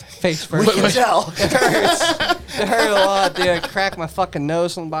first. We can tell. It hurts. It hurt a lot, dude. I cracked my fucking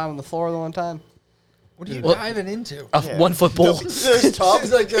nose on the bottom of the floor the one time. What are you Well- diving into? A 1 foot pool. This top.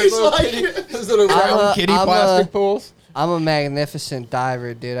 It's like those He's little, like- those little round kitty I'm a- plastic pools. I'm a magnificent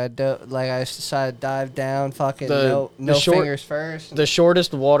diver, dude. I decided to dive down, fucking The no short- fingers first. The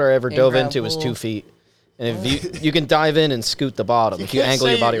shortest water I ever dove In-ground into was pool. 2 feet. And if you can dive in and scoot the bottom if you can't angle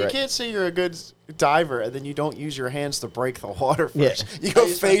your say- body you right. can't say you're a good diver and then you don't use your hands to break the water first. Yeah. You I go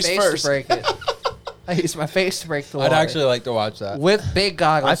use my face face first. to break it. I use my face to break the water. I'd actually like to watch that. with big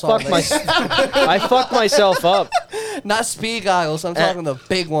goggles. I fucked I fucked myself up not speed goggles. I'm talking the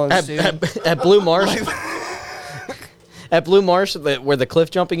big ones, dude. at Blue Marsh. At Blue Marsh, where the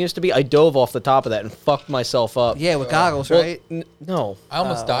cliff jumping used to be, I dove off the top of that and fucked myself up. Yeah, with goggles, Well, right? no. I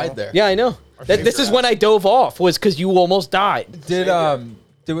almost died there. Yeah, I know. This is when I dove off, was because you almost died. Did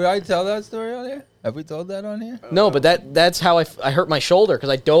I tell that story on here? Have we told that on here? No, but that's how I hurt my shoulder, because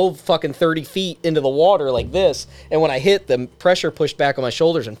I dove fucking 30 feet into the water like this, and when I hit, the pressure pushed back on my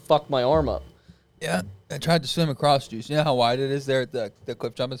shoulders and fucked my arm up. Yeah. I tried to swim across, Juice. You know how wide it is there at the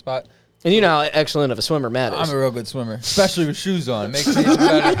cliff jumping spot? And you know how excellent of a swimmer Matt is. I'm a real good swimmer, especially with shoes on. It makes me even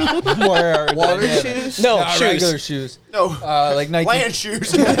better. More aerodynamic. Water shoes? No, Nah, shoes. regular shoes. No. Like Nike. Land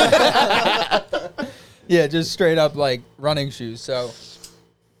shoes. Yeah, just straight up like running shoes.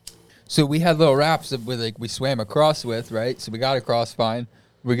 So we had little rafts that we swam across with, right? So we got across fine.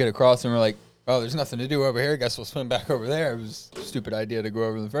 We get across and we're like, oh, there's nothing to do over here. Guess we'll swim back over there. It was a stupid idea to go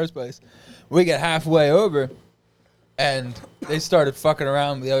over in the first place. We get halfway over, and they started fucking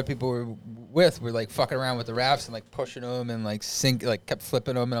around. The other people we were with were like fucking around with the rafts and like pushing them and like kept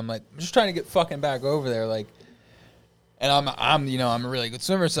flipping them. And I'm like, I'm just trying to get fucking back over there, like. And I'm a really good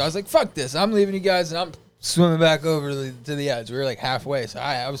swimmer, so I was like, fuck this. I'm leaving you guys, and I'm swimming back over to the edge. We were like halfway, so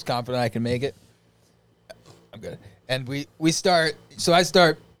I was confident I could make it. I'm good. And I start,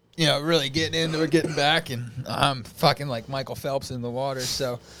 really getting into it, getting back, and I'm fucking like Michael Phelps in the water.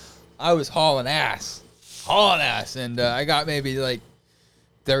 So I was hauling ass. And I got maybe like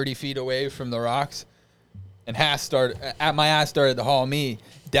 30 feet away from the rocks, and my ass started to haul me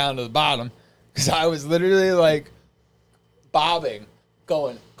down to the bottom, because I was literally like bobbing,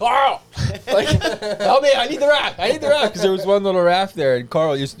 going, Carl, like, help me, I need the raft, because there was one little raft there, and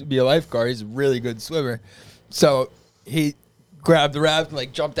Carl used to be a lifeguard. He's a really good swimmer, so he grabbed the raft and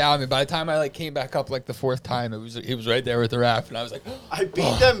like jumped out, and by the time I like came back up like the fourth time, he was right there with the raft, and I was like, I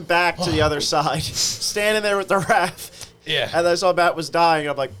beat them back to the other side, standing there with the raft. yeah. And I saw Matt was dying.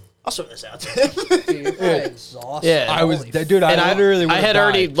 I'm like, I'll swim this out. Dude, you're probably exhausted. Yeah. I was, Holy dude, I literally I had would've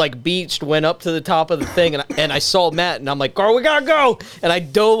already died. like beached, went up to the top of the thing, and I saw Matt, and I'm like, Carl, we gotta go, and I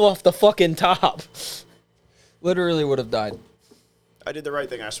dove off the fucking top. Literally would have died. I did the right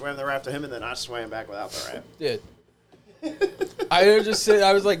thing. I swam the raft to him, and then I swam back without the raft. Dude.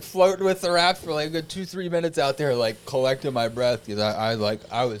 I was like floating with the raft for like a good 2-3 minutes out there, like collecting my breath, because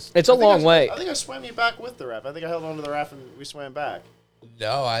I was. It's a long way. I think I swam you back with the raft. I think I held onto the raft and we swam back.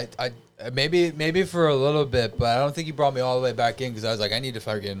 No, I maybe for a little bit, but I don't think he brought me all the way back in, because I was like, I need to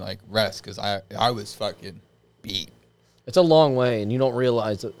fucking like rest, because I was fucking beat. It's a long way, and you don't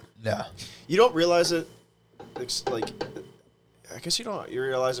realize it. No. You don't realize it. It's like, I guess you don't. You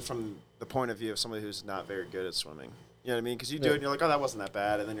realize it from the point of view of somebody who's not very good at swimming. You know what I mean? Because you do it, and you're like, oh, that wasn't that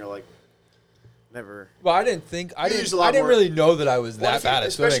bad, and then you're like, never. Well, I didn't use a lot more- really know that I was Well, that if you- bad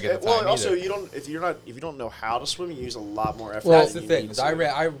at swimming especially- at the time. Well, also either. if you don't know how to swim, you use a lot more effort. That's than the you thing. need 'Cause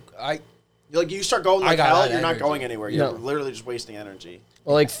to. I Like you start going I like got hell, that you're not energy. going anywhere. You're No. literally just wasting energy.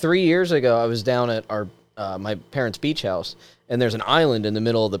 Well, like 3 years ago, I was down at my parents' beach house, and there's an island in the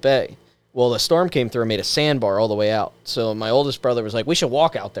middle of the bay. Well, the storm came through and made a sandbar all the way out. So my oldest brother was like, we should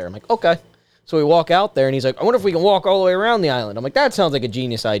walk out there. I'm like, okay. So we walk out there, and he's like, I wonder if we can walk all the way around the island. I'm like, that sounds like a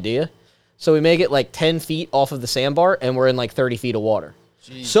genius idea. So we make it like 10 feet off of the sandbar, and we're in like 30 feet of water.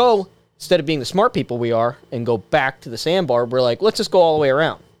 Jesus. So instead of being the smart people we are and go back to the sandbar, we're like, let's just go all the way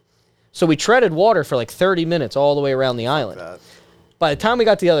around. So we treaded water for like 30 minutes all the way around the island. That. By the time we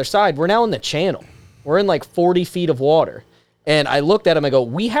got to the other side, we're now in the channel. We're in like 40 feet of water. And I looked at him. I go,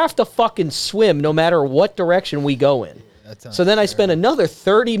 we have to fucking swim no matter what direction we go in. So then I spent another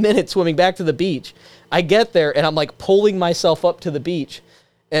 30 minutes swimming back to the beach. I get there, and I'm like pulling myself up to the beach.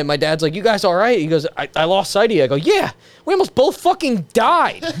 And my dad's like, you guys all right? He goes, I lost sight of you. I go, yeah, we almost both fucking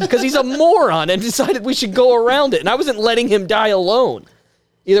died because he's a moron and decided we should go around it. And I wasn't letting him die alone.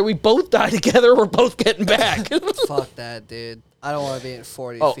 Either we both die together or we're both getting back. Fuck that, dude. I don't want to be in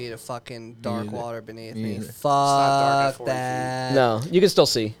 40 feet of fucking dark water beneath me. not dark at Fuck 40 feet. that. No, you can still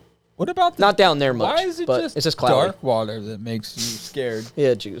see. What about the, Not down there much, Why is it but just, it's just cloudy. dark water that makes you scared?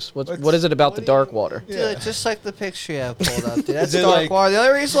 Yeah, Juice. What is it about the dark water? Dude, just like the picture you have pulled up, dude. That's it dark like- water. The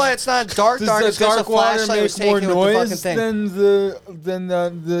only reason why it's not dark Does is the because the dark water flashlight was make more taken with the fucking noise thing. than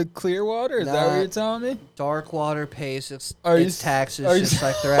the clear water? Is that Nah. what you're telling me? Dark water pays its Are you its s- taxes are you just s-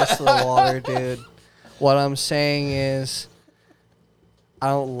 like the rest of the water, dude. What I'm saying is, I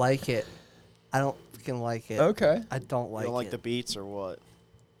don't like it. I don't freaking like it. Okay. I don't like You don't like it. the beats or what?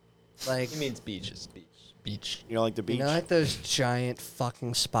 Like, He means beaches. Beach. You don't like the beach? you know, like those giant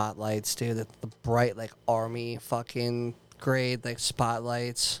fucking spotlights, dude. The bright, like, army fucking grade, like,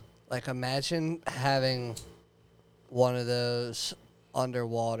 spotlights. Like, imagine having one of those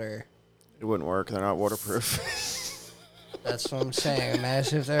underwater. It wouldn't work. They're not waterproof. That's what I'm saying.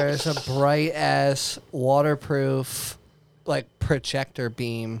 Imagine if there was a bright ass waterproof, like, projector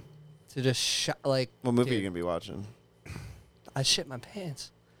beam to just like. What movie are you dude, gonna be watching? I shit my pants.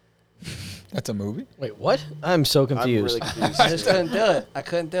 That's a movie? Wait, what? I'm so I'm confused. really confused. I just couldn't do it. I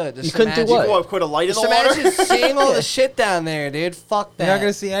couldn't do it. Just You couldn't do imagine- what? Oh, put a light in Just the water. imagine seeing all the shit down there, dude. Fuck that. You're not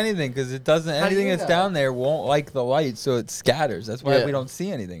gonna see anything because it doesn't. How do Anything you that's know? down there won't like the light, so it scatters. That's why Yeah. we don't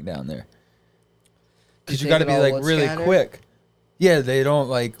see anything down there. Because You you got to think be it all like would really scatter? quick. Yeah, they don't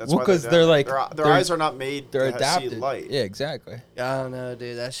like. That's Well, why because down they're there. like their they're- eyes are not made They're to adapted. see light. Yeah, exactly. I don't know,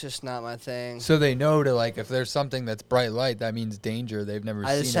 dude. That's just not my thing. So they know to like if there's something that's bright light, that means danger. They've never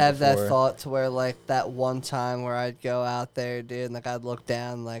I seen just it have before. that thought to where like that one time where I'd go out there, dude, and like I'd look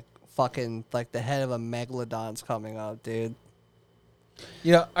down, like fucking like the head of a megalodon's coming up, dude.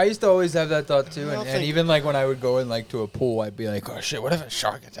 You know, I used to always have that thought too, I don't and think- even like when I would go in like to a pool, I'd be like, "Oh shit, what if a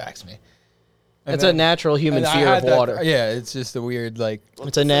shark attacks me?" And It's a natural human and I fear had of that- water. Yeah, it's just a weird like.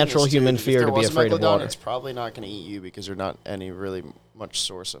 It's a natural human if fear there to be was a afraid of megalodon, water. It's probably not going to eat you because you're not any really much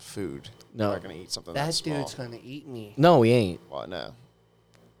source of food. No. You're not going to eat something That that's small. dude's gonna eat me. No, he ain't. Well, no.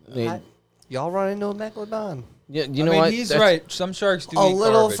 I mean, Y'all run into a megalodon? you I know mean, what? he's That's- right. Some sharks do A eat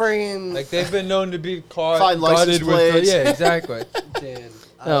little garbage. freaking Like they've been known to be caught Find license gutted with. plates. Yeah, exactly. dude.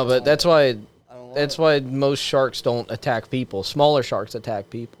 I No, don't but want that's it. why. I don't want That's it. why most sharks don't attack people. Smaller sharks attack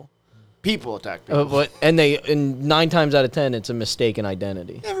people. People attack people. And 9 times out of 10, it's a mistaken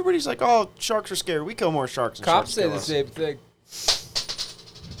identity. Everybody's like, oh, sharks are scary. We kill more sharks than Cops sharks say kill the us. same thing.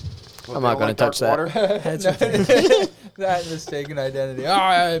 What, I'm they not don't gonna like dark touch that. water? That mistaken identity. Oh,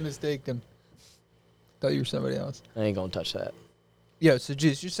 I mistaked him. Thought you were somebody else. I ain't gonna touch that. Yo, so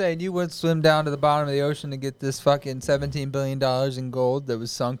Juice, you're saying you would swim down to the bottom of the ocean to get this fucking $17 billion in gold that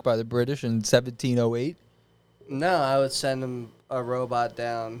was sunk by the British in 1708? No, I would send him a robot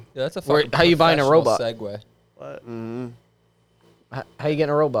down. Yeah, that's a Where- fucking how you buying a professional robot? Segue. What? Mm-hmm. How you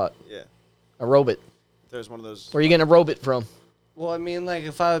getting a robot? Yeah. A robot? There's one of those. Where you getting a robot from? Well, I mean, like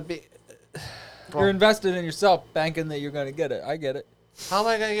if I would be, You're invested in yourself, banking that you're going to get it. I get it. how am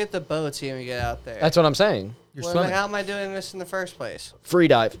I gonna get the boats when we get out there? That's what I'm saying. You're Well, swimming. how am I doing this in the first place? Free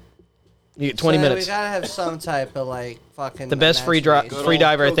dive. You get 20 So minutes. We gotta have some type of like fucking. The best free imagination.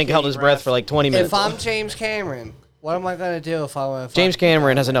 diver, I think, held cocaine his breath breath. for like 20 minutes. If I'm James Cameron, what am I gonna do if I want to? James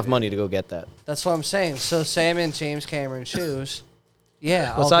Cameron has enough money to go get that. That's what I'm saying. So say I'm in James Cameron's shoes.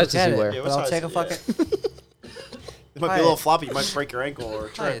 Yeah, What I'll size go does get he it, wear? Yeah, but what I'll size- take a yeah. fucking It might be a Right. little floppy. You might break your ankle or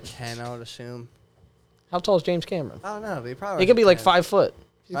probably a trip. 10. I would assume. How tall is James Cameron? I don't know. But he probably. He could be like 10. 5 foot.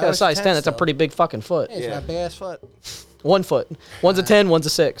 He's I got a was size 10 10. That's a still. pretty big fucking foot. Yeah, he's got a big ass foot. 1 foot. One's a 10, one's a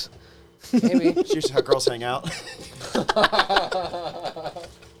 6. Maybe. It's usually how girls hang out.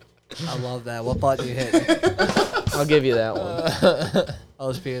 I love that. What button you hit? I'll give you that one. That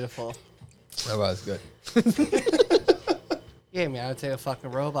was beautiful. That was good. Yeah, man, I would take a fucking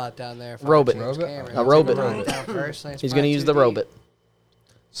robot down there. if I Robot. were James Robot? Cameron. A I'd robot. take him down first, and He's probably going to use too the deep. robot.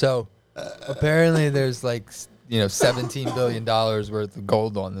 So apparently there's like, $17 billion worth of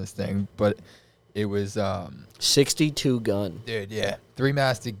gold on this thing, but it was, 62 gun. dude, yeah,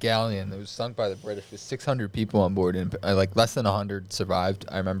 3-masted galleon that was sunk by the British with 600 people on board, and like less than 100 survived.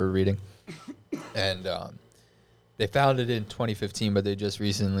 I remember reading, and they found it in 2015, but they just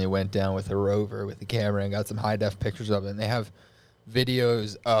recently went down with a rover with a camera and got some high-def pictures of it. And they have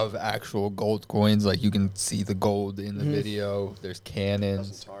videos of actual gold coins, like you can see the gold in the video. There's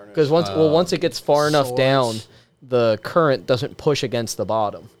cannons. Because once it gets far enough Swords. down the current doesn't push against the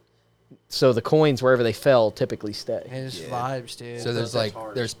bottom. So the coins, wherever they fell, typically stay. It's vibes, dude. So there's like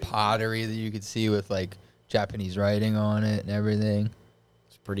there's pottery that you could see with like Japanese writing on it and everything.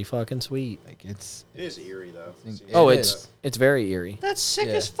 It's pretty fucking sweet. Like it's It is eerie though. It Oh, is. it's very eerie. That's sick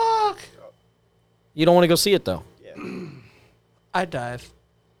Yeah. as fuck. You don't want to go see it though. Yeah. I'd dive.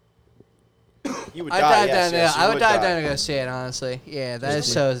 You would I'd die. dive Yes, down there. yes, you I would dive die. down to go see it, honestly. Yeah, that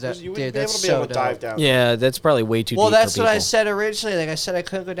is so dope. You wouldn't Dude, be able that's to be so able to dive dope. down. Yeah, that's probably way too Well, deep that's for what I people. said originally. Like I said, I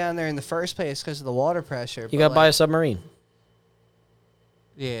couldn't go down there in the first place because of the water pressure. You got to buy a submarine.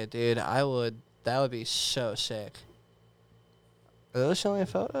 Yeah, dude, I would. That would be so sick. Are those showing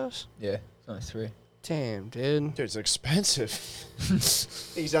photos? yeah, it's only 3. Damn, dude. Dude, it's expensive.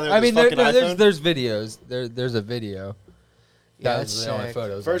 He's down there with I mean, his fucking iPhone. there's videos. There's a video. Yeah, That's that's the only sick.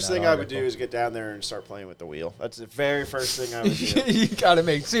 photos. First on thing that I would do article. is get down there and start playing with the wheel. That's the very first thing I would do. You gotta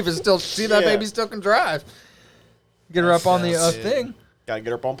see if it's still that Yeah. baby still can drive. Get her up on the sounds- thing. Gotta get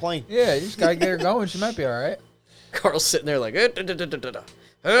her up on plane. Yeah, you just gotta get her going. She might be all right. Carl's sitting there like,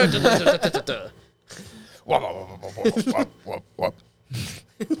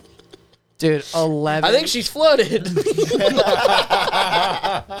 Dude, 11. I think she's flooded.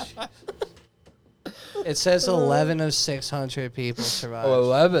 It says 11 of 600 people survived. Oh,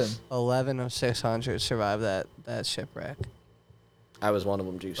 11. 11 of 600 survived that shipwreck I was one of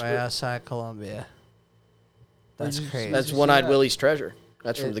them, Juice. right outside Colombia. That's Where'd you- crazy. That's you One-Eyed see that? Willie's treasure.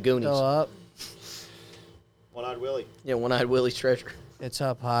 That's from It- the Goonies. Go up. One-eyed Willie. Yeah, One-Eyed Willie's treasure. It's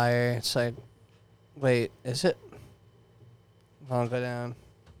up higher. It's like, wait, is it? I'll go down.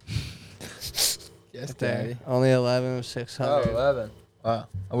 Yes, Right there. Daddy. Only 11 of Oh, 600. 11. Wow.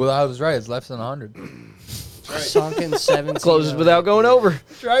 Well, I was right. It's less than 100. Sunken 17. Closes without going over.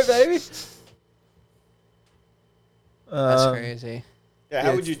 That's right, baby. That's crazy. Yeah,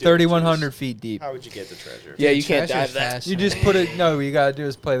 how would you do it, 3,100 Juice? feet deep. How would you get the treasure? Yeah, Dude, you can't treasure's dive that. fast. You just put it. No, what you gotta do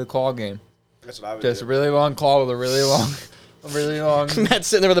is play the claw game. That's what I would Just do. a really long claw with a really long, Matt's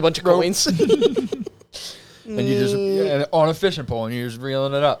sitting there with a bunch of Rope. coins. and you just and on a fishing pole, and you're just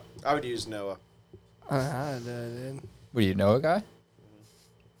reeling it up. I would use Noah. I don't know how to do it, dude. What do you know, a guy?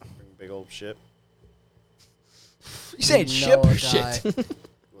 Bring a big old ship. You saying Noah ship or guy. shit?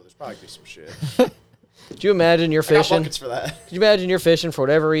 Well, there's probably be some shit. Could you imagine you're I got fishing? buckets for that. Could you imagine you're fishing for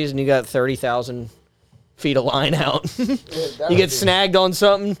whatever reason you got 30,000 feet of line out? You get snagged on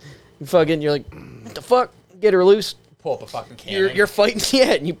something, you're like, what the fuck? Get her loose. Pull up a fucking cannon. You're fighting,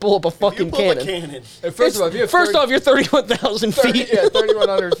 yeah, and you pull up a You fucking pull a cannon. cannon. First of all, if you have First off, you're 31,000 feet.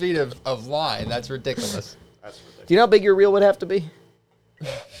 3,100 feet of line. That's ridiculous. That's ridiculous. Do you know how big your reel would have to be?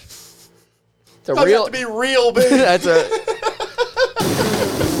 It's a Doesn't reel. have to be real big. That's a.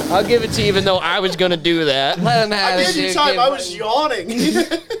 I'll give it to you, even though I was gonna do that. Let him have I it, gave you dude. time. Give I him- was yawning.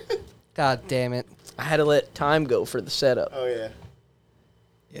 God damn it. I had to let time go for the setup. Oh yeah.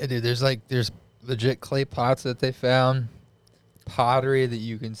 Yeah, dude. There's legit clay pots that they found, pottery that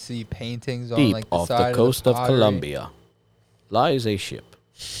you can see paintings on Deep like the off side the coast of pottery. Colombia lies a ship.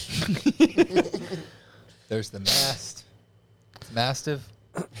 There's the mast. Mastiff.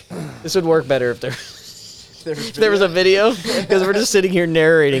 This would work better if there was a video, because we're just sitting here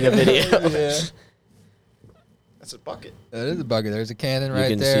narrating a video. Yeah. That's a bucket. That is a bucket. There's a cannon You right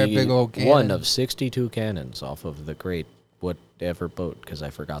can there. see Big old cannon. one of 62 cannons off of the great whatever boat, because I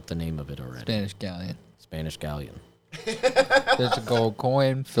forgot the name of it already. Spanish galleon. Spanish galleon. There's a gold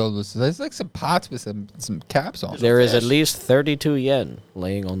coin filled with. There's like some pots with some caps on. There is at fish. least 32 yen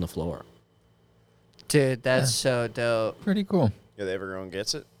laying on the floor. Dude, that's so dope. Pretty cool. Yeah, everyone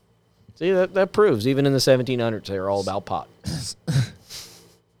gets it. See, that proves, even in the 1700s, they were all about pot.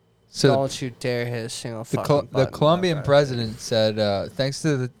 So Don't you dare hit a single the fucking the button, Colombian my friend. president said, thanks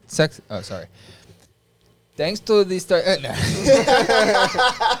to the sex. Oh, sorry. Thanks to the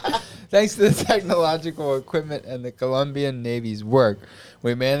Thanks to the technological equipment and the Colombian Navy's work,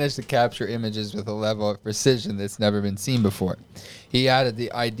 we managed to capture images with a level of precision that's never been seen before. He added,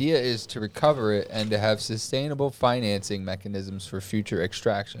 the idea is to recover it and to have sustainable financing mechanisms for future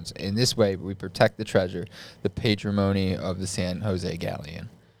extractions. In this way, we protect the treasure, the patrimony of the San Jose Galleon.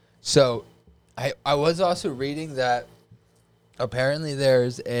 So, I was also reading that apparently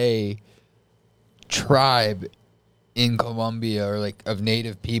there's a tribe in Colombia, or like of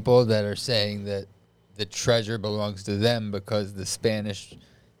native people, that are saying that the treasure belongs to them because the Spanish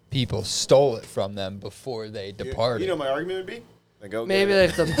people stole it from them before they departed. You know what my argument would be? Then go Maybe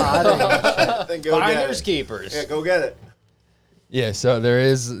get like the pottery. it. Then go get it. keepers. Yeah, go get it. Yeah, so there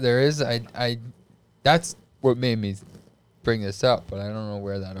is I that's what made me bring this up, but I don't know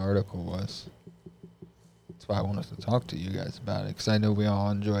where that article was. That's why I wanted to talk to you guys about it, because I know we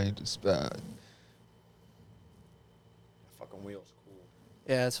all enjoyed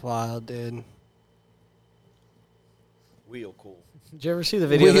Yeah, it's wild, dude. Wheel cool. Did you ever see the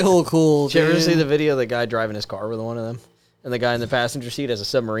video? Real cool, Did you ever dude. see the video of the guy driving his car with one of them? And the guy in the passenger seat has a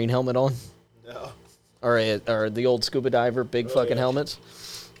submarine helmet on? No. Or the old scuba diver, big fucking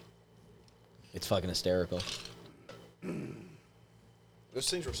helmets? It's fucking hysterical. Those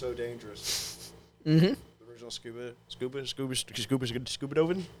things were so dangerous. Mm-hmm. The original scuba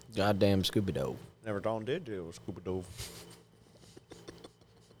doving. Goddamn scuba dove. Never Dawn did do a scuba dove.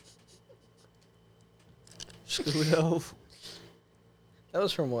 Scuba dove. That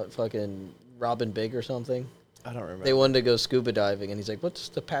was from what, fucking Robin Big or something? I don't remember. They wanted to go scuba diving, and he's like, what's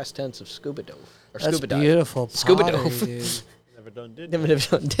the past tense of scuba dove? Or That's scuba dive? beautiful. Scuba pottery, dove. dude. Never done did. Never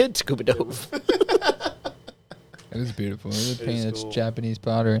did scuba dove. It was beautiful. It was It is painted. It's cool. Japanese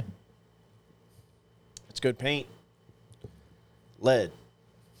pottery. It's good paint. Lead.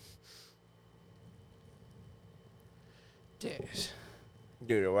 Dude.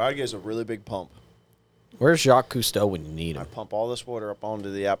 Dude, I get is a really big pump. Where's Jacques Cousteau when you need I him? pump all this water up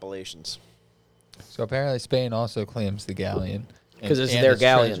onto the Appalachians. So apparently Spain also claims the galleon. 'Cause it's and their its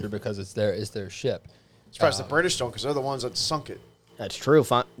galleon. treasure because it's their ship. Surprised the British don't, because they're the ones that sunk it. That's true.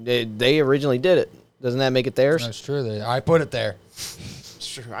 They originally did it. Doesn't that make it theirs? That's true. I put it there. It's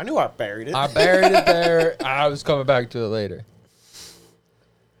true. I knew I buried it. I buried it there. I was coming back to it later.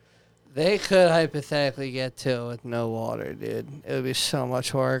 They could hypothetically get to it with no water, dude. It would be so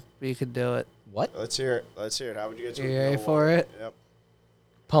much work, but you could do it. What? Let's hear it. Let's hear it. How would you get to You it? ready No for water? it? Yep.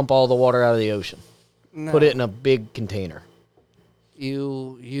 Pump all the water out of the ocean. No. Put it in a big container.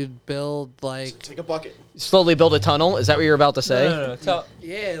 You'd build like Take a bucket. Slowly build a tunnel. Is that what you're about to say? No. Tell,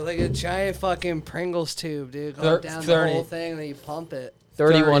 like a giant fucking Pringles tube, dude. Go Thir- down 30. the whole thing, and then you pump it.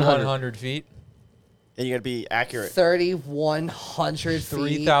 3,100. 3,100 feet. And you got to be accurate. 3,100 feet.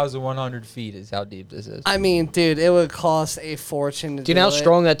 3,100 feet is how deep this is. I mean, dude, it would cost a fortune to do Do you know how it.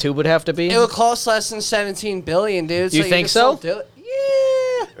 strong that tube would have to be? It would cost less than 17 billion, dude. You so think could still so? Do it. Yeah.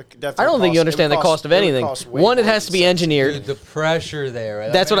 I don't think you understand the cost of anything. One, it has to be engineered. Dude, the pressure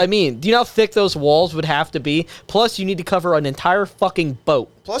there. That's what I mean. Do you know how thick those walls would have to be? Plus, you need to cover an entire fucking boat.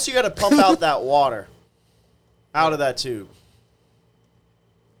 Plus, you got to pump out that water out of that tube.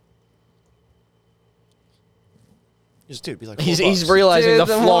 Just dude, be like He's $4. realizing Dude,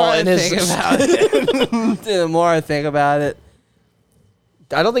 the more flaw I in his. think about it, dude, the more I think about it,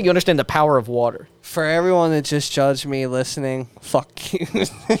 I don't think you understand the power of water. for everyone that just judged me listening, fuck you.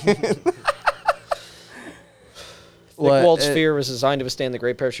 Thick-walled sphere was designed to withstand the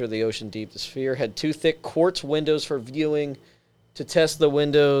great pressure of the ocean deep. The sphere had two thick quartz windows for viewing. To test the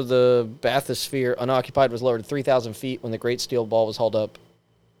window, the bathysphere unoccupied was lowered to 3,000 feet when the great steel ball was hauled up.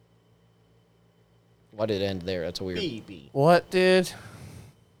 Why did it end there? That's a weird. BB. What, dude?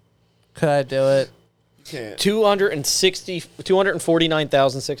 Could I do it? You can't.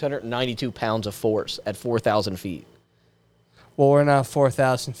 249,692 pounds of force at 4,000 feet. Well, we're not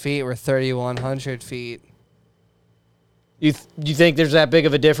 4,000 feet. We're 3,100 feet. You think there's that big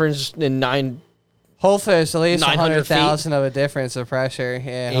of a difference in nine? Hopefully, there's at least 900 100,000 of a difference of pressure.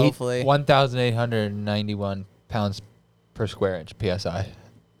 Yeah, hopefully. 1,891 pounds per square inch PSI.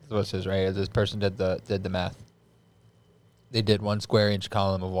 That's what it says right here. This person did the math. They did 1 square inch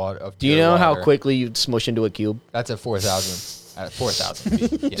column of water. Do you pure know how water. quickly you'd smush into a cube? That's at 4,000. At 4,000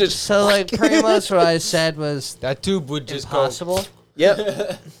 feet. Yeah. Just So, like, pretty much what I said was that tube would just impossible.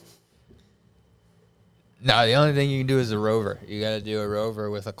 Yep. No, the only thing you can do is a rover. You got to do a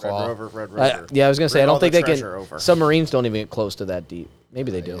rover with a Red claw. Rover, Red Rover. Yeah, I was gonna say I Bring all don't think the they can. treasure over. Submarines don't even get close to that deep.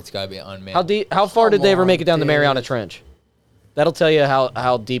 Maybe they do. It's got to be unmanned. How deep? How far did Come they ever on, make it down the dude. Mariana Trench? That'll tell you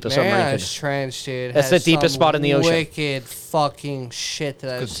how deep a submarine Mariana's can. Trench, dude. That's has the deepest some spot in the ocean. Wicked fucking shit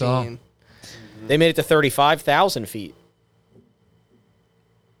that I've Good song. seen. They made it to 35,000 feet,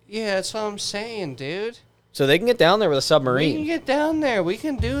 Yeah, that's what I'm saying, dude. so they can get down there with a We can submarine. get down there. We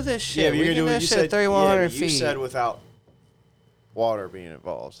can do this shit. Yeah, but we you're can gonna do do what that you shit said. at 3,100 but feet. You said without water being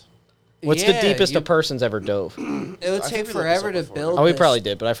involved. What's the Yeah, deepest you- a person's ever dove? It would I think take we looked this forever up to before. build Oh, we this probably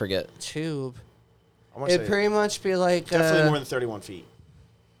did, but I forget. tube. I want to It'd say pretty much be like definitely more than 31 feet.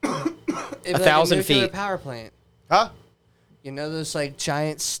 it'd be like 1,000 nuclear feet. power plant. Huh? You know those like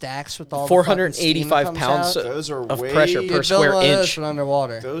giant stacks with all 485 the fucking steam that pounds comes out? Those are of way, pressure You'd per build square one of those inch. but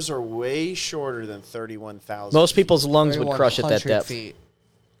underwater. Those are way shorter than 31,000. Most people's lungs would crush at that 3,100 depth. feet.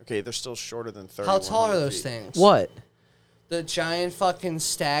 Okay, they're still shorter than 30. How tall are those things? What? The giant fucking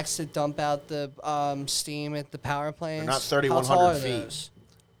stacks that dump out the steam at the power plants. not How 3,100 tall are feet. those?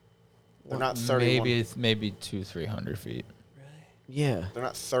 They're not 31. Maybe 200-300 feet. Yeah. They're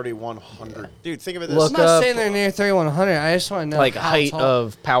not 3,100. Dude, think of it this. Look I'm not up, saying they're near 3,100. I just want to know like how height tall.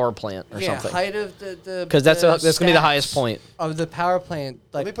 of power plant or yeah, something. height of the Because that's gonna be the stacks highest point. of the power plant.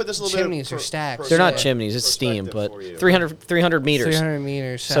 Like Let me put this a little bit of chimneys or stacks. They're not yeah. chimneys, it's steam, Perspective but for you. 300 meters. 300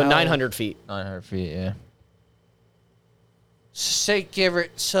 meters. So 900 feet. 900 feet, yeah. Say give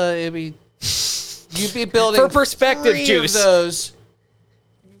it. So it'd be. You'd be building For perspective, 3 Juice. of those.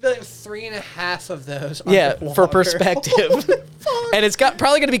 You'd be building 3.5 of those. Yeah, for underwater. perspective. And it's got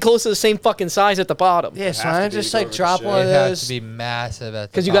probably going to be close to the same fucking size at the bottom. Yeah, so have I to be just to go like over the drop shit. one of It'd have those. to be massive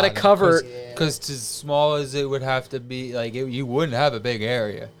at the 'Cause you gotta bottom, cover- Because as small as it would have to be, like, you wouldn't have a big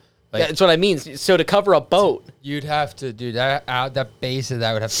area. Like, Yeah, that's what I mean. So to cover a boat, you'd have to do that. That base of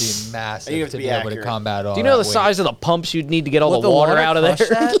that would have to be massive You have to to be be able to accurate. combat all do you know that the weight. size of the pumps you'd need to get all Would the water out of there? crush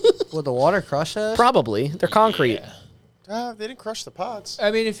that? Would the water crush those? Probably. They're concrete. They didn't crush the pots.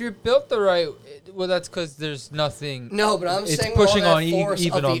 I mean, if you're built the right, well, that's because there's nothing. No, but I'm it's saying pushing all that on force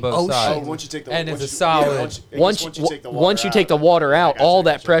even of on the both ocean. sides. Oh, once you take the And once it's a you- solid. once you take the water out. Once you take the water out, I got all you, I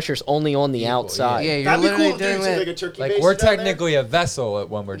that got you. pressure's only on the Equal, outside. Yeah, you're That'd be literally cool, doing dude. that. Like a turkey Like baster we're down there. technically a vessel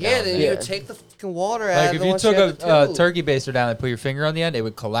when we're Yeah, down then there. you take the fucking water out. Like of if the you ones took have the a tube. turkey baster down and put your finger on the end, it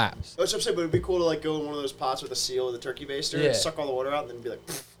would collapse. That's what I'm saying, but it'd be cool to like go in one of those pots with a seal with a turkey baster, Yeah. and suck all the water out, and then be like,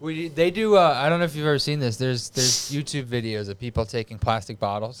 pfft. They do. I don't know if you've ever seen this. There's YouTube videos of people taking plastic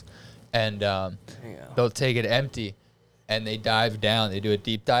bottles, and they'll take it empty, and they dive down. They do a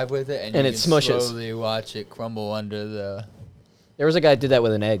deep dive with it, and And you it can smushes. slowly watch it crumble under the. There was a guy who did that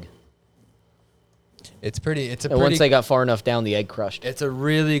with an egg. It's pretty. It's a And once pretty. they got far enough down, the egg crushed. It's a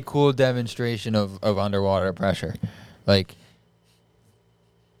really cool demonstration of underwater pressure, like.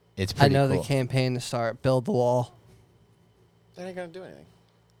 It's I pretty know cool. the campaign to start. Build the wall. That ain't gonna do anything.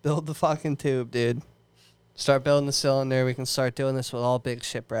 Build the fucking tube, dude. Start building the cylinder. We can start doing this with all big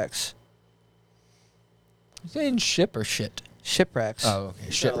shipwrecks. You saying ship or shit? Shipwrecks. Oh, okay.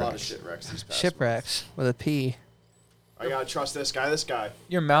 He's got a lot of Shipwrecks. shipwrecks these past Shipwrecks with a P. months. I gotta trust this guy. This guy.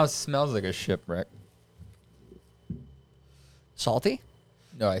 Your mouth smells like a shipwreck. Salty?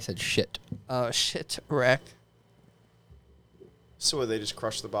 No, I said shit. Oh, shit wreck. So they just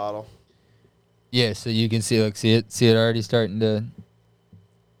crushed the bottle. Yeah, so you can see see it already starting to.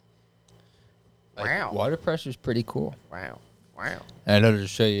 Like, Wow. Water pressure's pretty cool. Wow. Wow. And I'll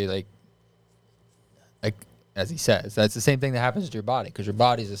just show you like as he says, that's the same thing that happens to your body because your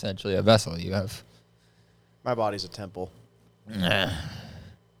body's essentially a vessel. You have. My body's a temple. It's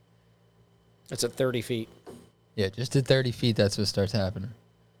at 30 feet. Yeah, just at 30 feet, that's what starts happening.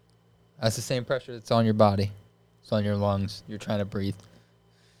 That's the same pressure that's on your body. It's on your lungs. You're trying to breathe.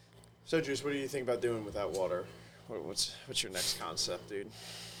 So, Juice, what do you think about doing with that water? What's your next concept, dude?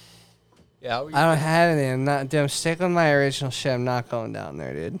 Yeah, I don't have any. I'm not. Dude, I'm sticking with my original shit. I'm not going down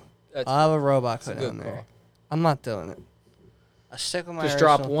there, dude. I'll have a robot go a good down there. call. I'm not doing it. I stick with my Just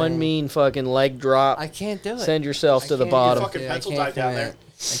drop original one thing. mean fucking leg drop. I can't do it. Send yourself I to the can't bottom. do it, Fucking dude. I pencil can't dive do down it. there.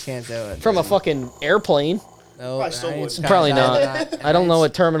 I can't do it. From a fucking airplane. No, Probably still would. Probably not. I don't know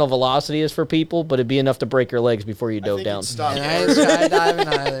what terminal velocity is for people, but it'd be enough to break your legs before you dove down. Stop. And I ain't skydiving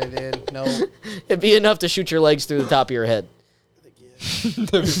either, dude. No. It'd be enough to shoot your legs through the top of your head.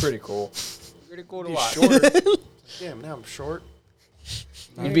 That'd be pretty cool. Pretty cool to watch. Short. Damn, now I'm short.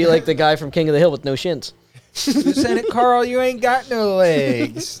 You'd be like the guy from King of the Hill with no shins. You said it, Carl. You ain't got no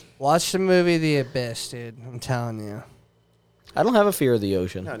legs. Watch the movie The Abyss, dude. I'm telling you. I don't have a fear of the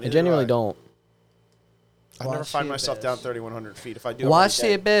ocean. No, I neither genuinely do I. don't. I never Watch find The myself Abyss. down 3,100 feet. If I do, Watch I'm The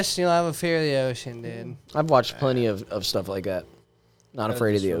already dead. Abyss, and you'll have a fear of the ocean, dude. I've watched plenty of stuff like that. Not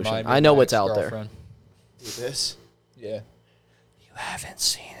afraid of the Just ocean. remind me I of know my what's out there. ex-girlfriend. The Abyss. Yeah. You haven't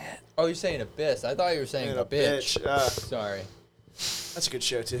seen it. Oh, you're saying abyss. I thought you were saying Man, a bitch. bitch. Sorry. That's a good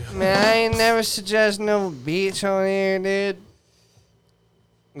show too. Man, I ain't never suggest no beach on here, dude.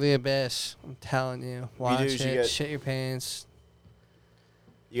 The Abyss. I'm telling you. Watch dudes, you it. get- Shit your pants.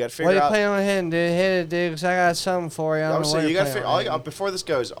 You got to What figure are you out. planning on hitting, dude? Hit it, dude, because I got something for you. I I don't was know what saying, you you're got to planning figure. on hitting. Before this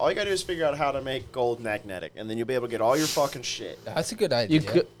goes, all you got to do is figure out how to make gold magnetic, and then you'll be able to get all your fucking shit. That's a good idea.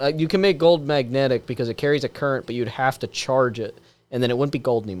 You can make gold magnetic because it carries a current, but you'd have to charge it, and then it wouldn't be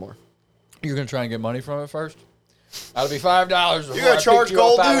gold anymore. You're gonna try and get money from it first. That'll be $5. You gonna charge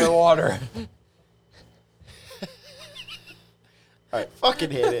gold, out of dude? the water. All right,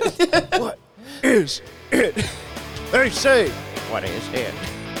 fucking hit it. What is it? They say. What is it?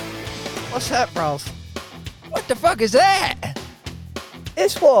 What's that, bro? What the fuck is that?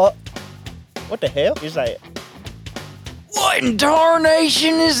 It's what? What the hell is that? What in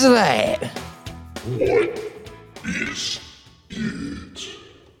tarnation is that?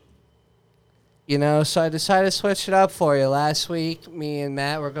 You know, so I decided to switch it up for you. Last week, me and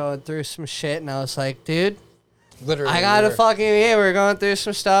Matt were going through some shit, and I was like, dude, Literally. I gotta we were- fucking we're going through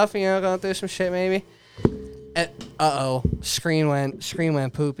some stuff, going through some shit maybe. And screen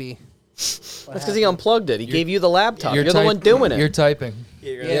went poopy. That's because he unplugged it. He gave you the laptop. You're, the type- one doing it. You're typing.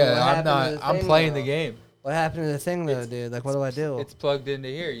 Yeah, what Yeah, I'm happened to not. the I'm thing, playing though? the game. What happened to the thing though, dude? Like, what do I do? It's plugged into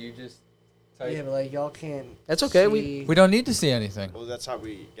here. You just type. Yeah, but like y'all can't. That's okay, See. We don't need to see anything. Well, that's how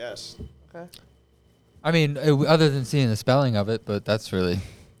we guess. Okay. I mean, other than seeing the spelling of it, but that's really.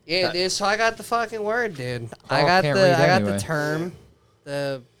 Yeah, dude. So I got the fucking word, dude. I Carl got can't the read I got anyway. the term,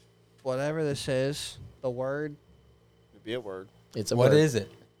 the whatever this is, the word. It'd be a word. It's a What word. is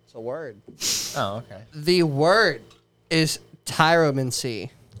it? It's a word. Oh, okay. The word is tyromancy.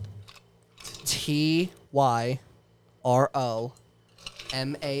 Tyromancy.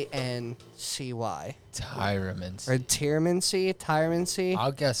 Tyramans. Or tyramancy?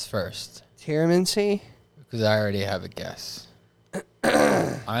 I'll guess first Tyramancy? because I already have a guess.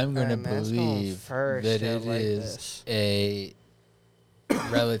 I'm gonna Alright, Matt's going believe first, that I it like is this. a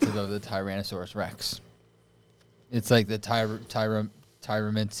relative of the Tyrannosaurus Rex. It's like the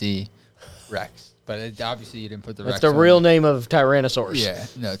Tyramancy Rex, but obviously you didn't put the That's Rex. the on real there. name of Tyrannosaurus. Yeah,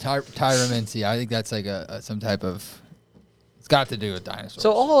 no, Tyramancy. I think that's like some type of. It's got to do with dinosaurs.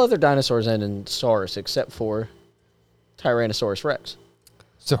 So all other dinosaurs end in saurus except for Tyrannosaurus Rex.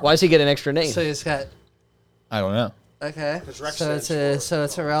 So Why does he get an extra name? So it's got I don't know. okay. Rex So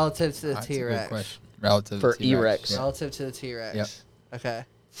it's a relative to the That's a good T-Rex. question. Relative For to T-Rex. E-Rex. Yeah. Relative to the T-Rex. Yep. Okay.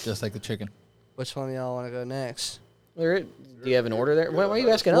 Just like the chicken. Which one of y'all want to go next? Do you have an order there? Why are you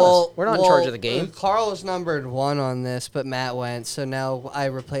asking us? We're not in charge of the game. Carl was numbered 1 on this, but Matt went, so now I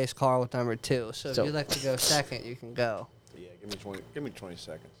replaced Carl with number 2. So if So- you'd like to go second, you can go. Yeah, give me 20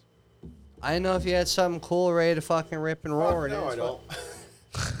 seconds. I didn't know if you had something cool ready to fucking rip and roar. No, I dude. don't.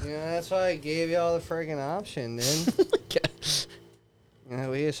 That's why I gave y'all the friggin' option, dude.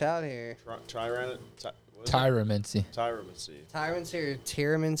 We just out here. Tyramancy. Tyramancy. Tyrancy or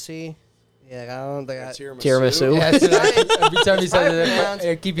tyramancy? Yeah, I don't think I... Tiramisu. Yeah, that's what every time you say that,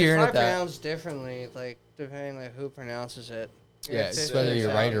 I keep hearing it's it that. pronounced differently, like, depending like who pronounces it. Yeah, it's whether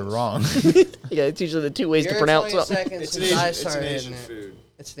you're right or wrong. Yeah, it's usually the two ways to You're pronounce 20 something. seconds It's an since Asian, I it's started an hitting Asian it. food.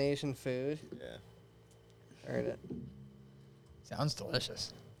 It's an Asian food. Yeah. Heard it. Sounds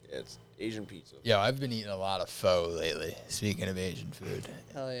delicious. Yeah, it's Asian pizza. Yo, I've been eating a lot of pho lately. Speaking of Asian food.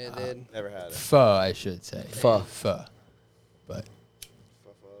 Hell yeah, dude. Never had it. Pho, I should say. Pho. Pho. But,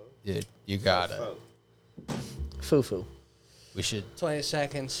 dude, you gotta. Foo-foo. We should. 20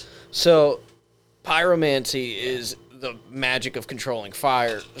 seconds. So, pyromancy is the magic of controlling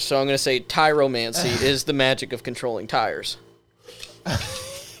fire. So I'm going to say tyromancy is the magic of controlling tires.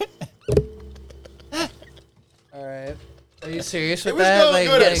 All right. Are you serious with was that? going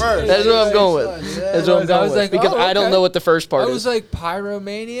good at first. That's what I'm going with. That's what I'm I going was with. like, because oh, I don't okay. know what the first part I is. was like,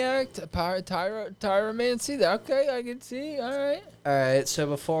 pyromaniac? Tyromancy? Okay, I can see. All right. All right. So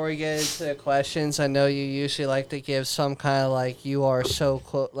before we get into the questions, I know you usually like to give some kind of like you are so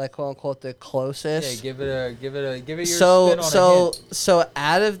like quote unquote the Yeah, closest. give it your So spin on a hint. so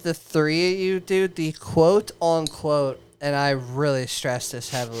out of the 3 of you, dude, the quote unquote, and I really stress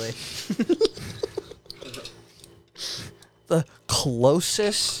this heavily. The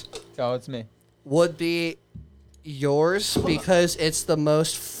closest Oh, it's me. would be yours because it's the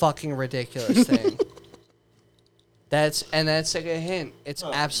most fucking ridiculous thing. That's like a hint. It's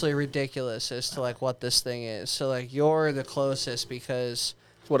absolutely ridiculous as to like what this thing is. So like you're the closest because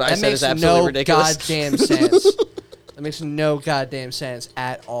what I that said makes is absolutely no ridiculous. goddamn sense. That makes no goddamn sense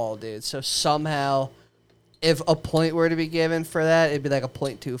at all, dude. So somehow, if a point were to be given for that, it'd be like a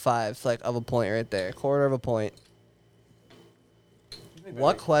 0.25, like of a point right there, quarter of a point.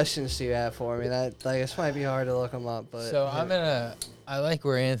 What questions do you have for me? That like this might be hard to look them up, but So I like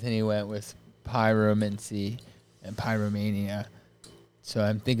where Anthony went with pyromancy and pyromania. So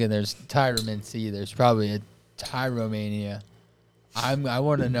I'm thinking there's tyromancy. There's probably a tyromania. I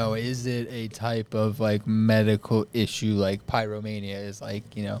want to know, is it a type of like medical issue like pyromania is like,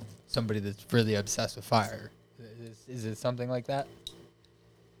 somebody that's really obsessed with fire? Is it something like that?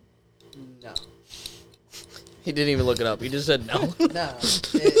 no, He didn't even look it up. He just said no. no,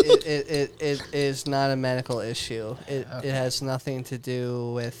 it is not a medical issue. It has nothing to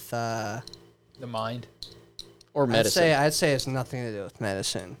do with. The mind? Or medicine. I'd say it's nothing to do with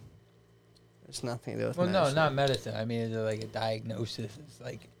medicine. It's nothing to do with Well, medicine. no, not medicine. I mean, is it like a diagnosis? It's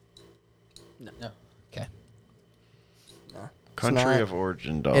like no. Okay. Country not- of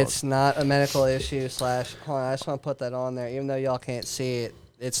origin, dog. It's not a medical issue / hold on, I just want to put that on there. Even though y'all can't see it,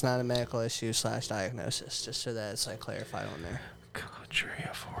 it's not a medical issue / diagnosis. Just so that it's like clarified on there. country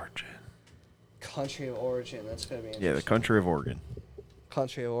of origin. Country of origin. That's gonna be Yeah, the interesting. country of Oregon.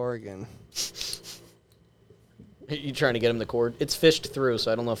 Country of Oregon. You trying to get him the cord? It's fished through,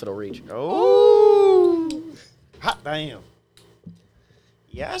 so I don't know if it'll reach. Oh. Hot damn.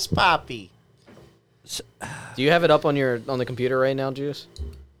 Yes, Poppy. Do you have it up on the computer right now, Juice?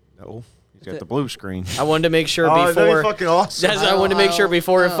 No. He's got the blue screen. I wanted to make sure Oh, that'd be before. fucking awesome. I wanted to make sure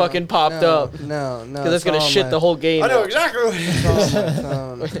before it fucking popped up. No. Because that's gonna shit the whole game. I know up. exactly what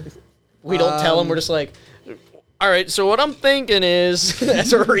it is. We don't tell them. We're just like, all right. So what I'm thinking is,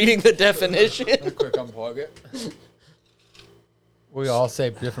 as we're reading the definition. Quick unplug it. We all say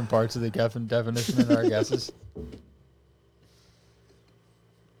different parts of the definition in our guesses.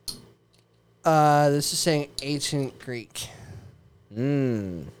 This is saying ancient Greek.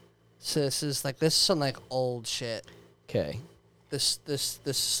 Hmm. So this is some like old shit. Okay. This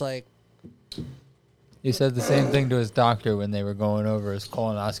is like He said the same thing to his doctor when they were going over his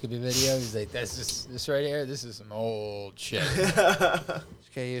colonoscopy video. He's like, this right here, this is some old shit.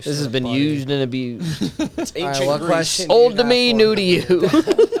 okay. This has been used and abused. It's All right, ancient what Greece. question? do you Old to got me, for new to you.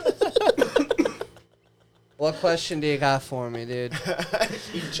 What question do you got for me, dude?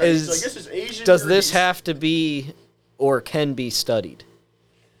 He's like, this is Asian Does this Greece. have to be or can be studied?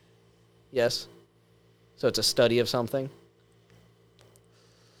 Yes. So it's a study of something?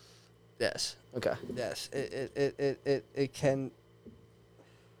 Yes. Okay. Yes. It can.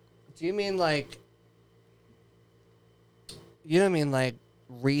 Do you mean like? You don't mean like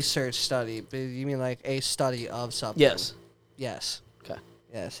research study, but you mean like a study of something? Yes. Yes. Okay.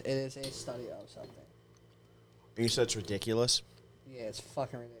 Yes. It is a study of something. You said it's ridiculous. Yeah, it's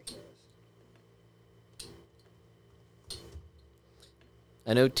fucking ridiculous.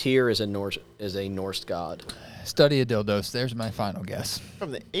 I know Tyr is a Norse god. Study of dildos. There's my final guess.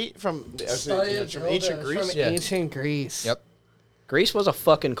 From ancient From Greece. Yeah. ancient Greece. Yep. Greece was a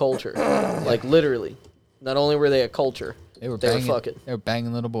fucking culture. Like literally. Not only were they a culture, They were they were banging. fucking. They were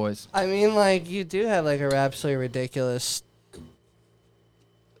banging little boys. I mean, like you do have like a absolutely ridiculous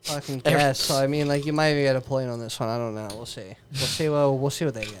fucking guess. So I mean, like you might even get a point on this one. I don't know. We'll see. We'll see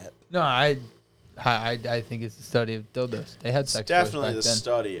what they get. No, I think it's the study of dildos. They had It's sex definitely the toys back then.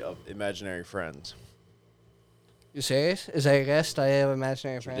 study of imaginary friends. You serious? Is that your guess? Study of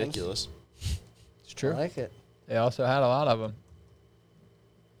imaginary It's friends? ridiculous. It's true. I like it. They also had a lot of them.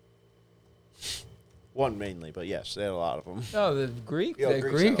 One mainly, but yes, they had a lot of them. No, the Greek. Yeah, the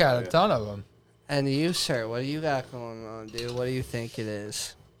Greeks Greek had had them, a yeah. ton of them. And you, sir, what do you got going on, dude? What do you think it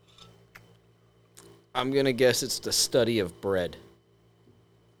is? I'm gonna guess it's the study of bread.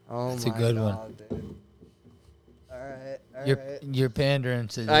 Oh That's a my good one. God, dude. All right. You're pandering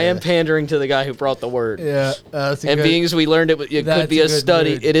to. I am pandering to the guy who brought the word. Yeah, that's a And good. being as we learned it could That's be a a good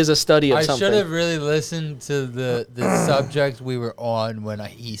study. mood. It is a study of I something. should have really listened to the subject we were on when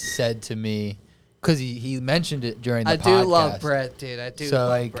he said to me, because he mentioned it during the I podcast. do love bread, dude. I do So love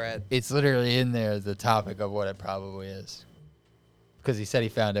like, bread. it's literally in there the topic of what it probably is, because he said he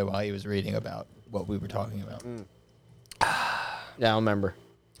found it while he was reading about what we were talking about. Yeah, I remember.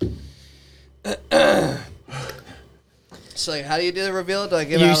 So, like, how do you do the reveal? Do I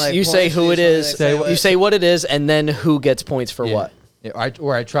give You, out, like, you say points? who Do it you is. say what- You say what it is, and then who gets points for Yeah. what. Yeah, I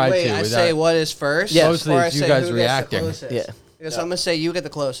tried Wait, to. I without- say what is first? Yes. Mostly Or I it's you say guys who reacting. Gets the closest? Yeah. Because I'm going to say you get the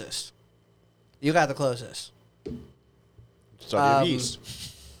closest. You got the closest. Study of yeast.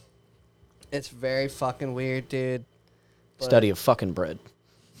 It's very fucking weird, dude. But Study of fucking bread.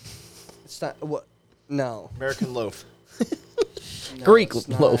 It's not. What? No. American loaf. No, Greek it's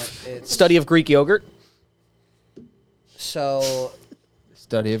not. loaf. It's, Study of Greek yogurt. So,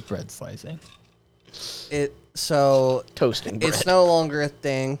 Study of bread slicing. so Toasting bread. it's no longer a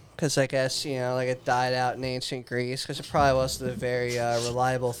thing because I guess like it died out in ancient Greece because it probably wasn't a very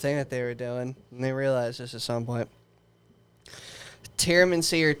reliable thing that they were doing, and they realized this at some point.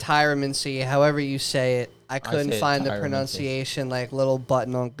 Tiramisu or tiramisu, however you say it, I couldn't say it find the tiramisu. pronunciation like little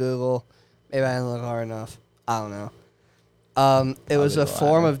button on Google. Maybe I didn't look hard enough. I don't know. It was a the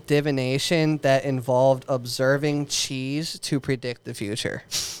form latter. of divination that involved observing cheese to predict the future.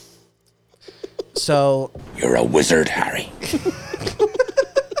 So You're a wizard, Harry.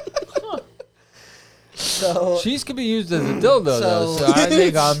 Cheese could be used as a dildo, though, So- so I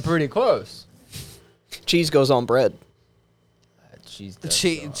think I'm pretty close. Cheese goes on bread. Cheese. the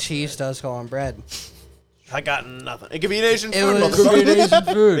cheese does go on bread. I got nothing. It could be an Asian It food. was- Could be an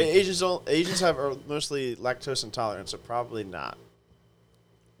motherfucker. Asian food. Asians have are mostly lactose intolerant, so probably not.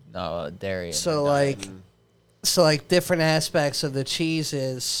 No, dairy. So like different aspects of the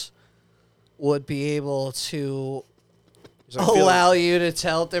cheeses would be able to So I feel allow you to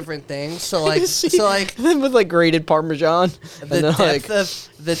tell different things. So like And then with like grated Parmesan. And the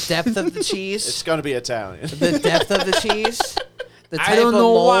then depth of the cheese. it's gonna be Italian. The depth of the cheese the type I don't of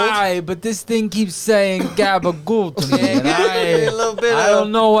know mold. why, but this thing keeps saying gabagool to me, and A little bit I of-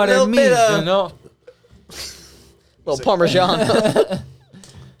 don't know what it little bit means. of- You know, Little Parmesan.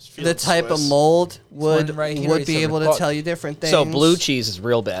 The type of mold one would right here would is be sort of able to called- tell you different things. So blue cheese is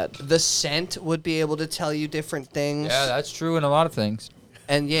real bad. The scent would be able to tell you different things. yeah, that's true in a lot of things.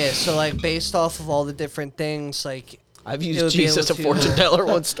 And yeah, so like based off of all the different things, like I've It used would be cheese able as a to- fortune teller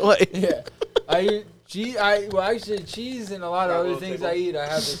once twice. Yeah, actually cheese and a lot of other things I eat, I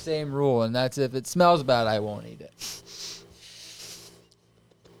have the same rule, and that's if it smells bad, I won't eat it.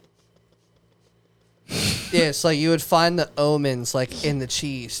 yeah, it's like you would find the omens like in the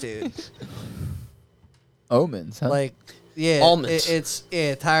cheese, dude. Omens, huh? Like yeah, Almonds. it's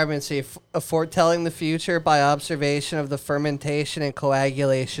tyromancy, foretelling the future by observation of the fermentation and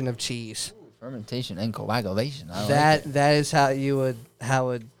coagulation of cheese. fermentation and coagulation. I like it. That is how would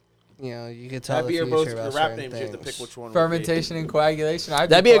you could tell That'd the be your future both about your rap certain names. You have to things. pick which one. Fermentation and coagulation.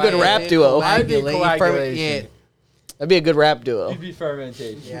 That'd be a good rap duo. I'd be Coagulate- coagulation. That'd be a good rap duo. You'd be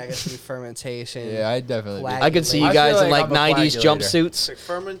fermentation. Yeah, I guess it'd be fermentation. Yeah, I'd definitely. Coag- Be. I could see I you feel guys in like like I'm a 90s coagulator. jumpsuits. Like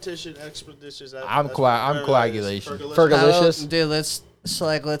fermentation expeditions. I'm coagulation. Fergalicious. Dude, let's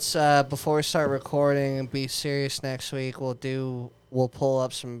before we start recording and be serious next week, we'll pull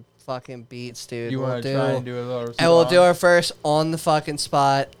up some fucking beats, dude. You we'll want to try and do a little? and we'll do our first on the fucking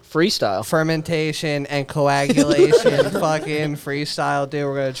spot Freestyle. fermentation and coagulation fucking freestyle, dude.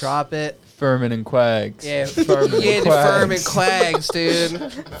 We're gonna drop it. Furman and Quags. Yeah, Furman yeah, and the firm and Quags. quags,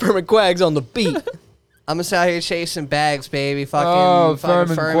 dude. Furman Quags on the beat. I'm just out here chasing bags, baby. Fucking, Oh,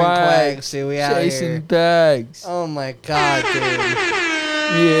 fucking Furman firm and Quags. quags, dude. We out Chasing here. bags. Oh my god, dude.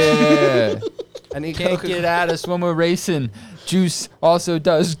 Yeah. I need Can't Coca- get at us when we're racing. Juice also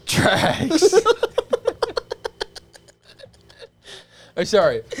does tracks. Oh,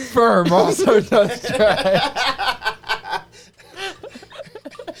 sorry. Firm also does tracks.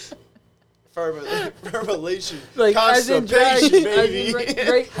 Fermentation. Like as in drag, Constipation, as in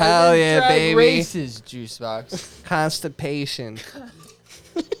baby. Hell as in yeah, drag baby. Races, Juice Box. constipation.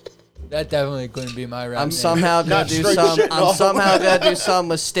 That definitely couldn't be my rap I'm name. somehow gonna Not do straight some. shit, I'm no. somehow gonna do some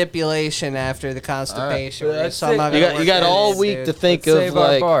with stipulation after the constipation. Well, We're that's somehow it. gonna You got work you got that all in, week dude. to think Let's of save our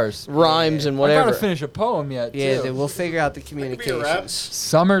like bars. rhymes and I whatever. gotta finish a poem yet. Yeah, too. dude, we'll figure out the be a rap. communications.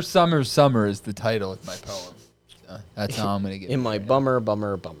 Summer, summer, summer is the title of my poem. That's how I'm gonna get. In my bummer.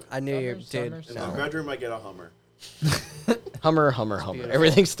 I knew you, Summer, dude. summer, In summer. my bedroom, I get a Hummer. Hummer. beautiful.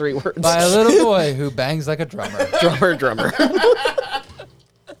 Everything's 3 words. By a little boy who bangs like a drummer. drummer.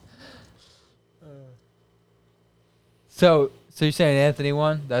 So you're saying Anthony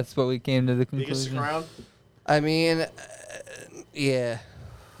won? That's what we came to the He gets the conclusion. crown. I mean, yeah.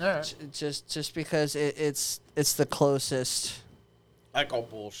 All right. Just because it's the closest. I call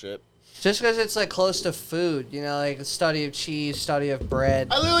bullshit. Just because it's like close to food, you know, like the study of cheese, study of bread.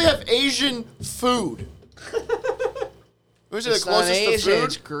 I literally have Asian food. Who's it the It's not closest Asian, to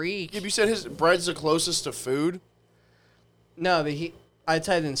it's food? Greek. Yeah, you said his bread's the closest to food. No, but I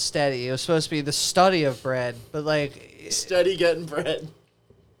typed in steady. It was supposed to be the study of bread, but like Steady getting bread.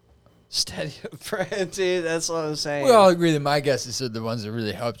 steady of bread, dude. That's what I'm saying. We all agree that my guesses are the ones that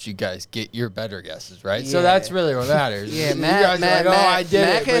really helped you guys get your better guesses, right? So Yeah. that's really what matters. yeah, You Matt. guys are Matt, like, oh, Matt, I did Matt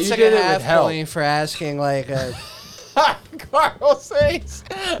it, but gets you like did a it with half help. point for asking like a. Carl says.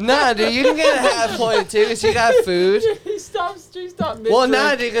 Nah, dude, you can get a half point too because you got food. He stops. Well,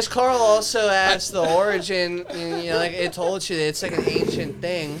 nah, dude, because Carl also asked the origin. And, you know, like it told you that it's like an ancient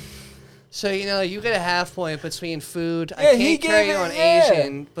thing. So you know, you get a half point between food. Yeah, I he can't carry gave you it- on yeah.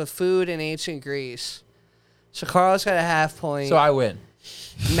 Asian, but food in ancient Greece. So Carl's got a half point. So I win.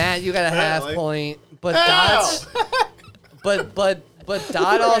 Matt, you got a half Apparently. point. But Ow! Dot's, but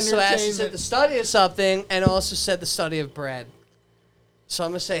Dot also asked to entertainment. said the study of something and also said the study of bread. So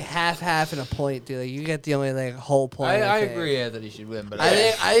I'm gonna say half and a point, dude. Like, you get the only like whole point. I think. agree Anthony should win, but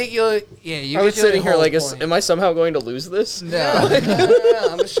I think you'll you. I was get the sitting here whole like, point. am I somehow going to lose this? No, no. no,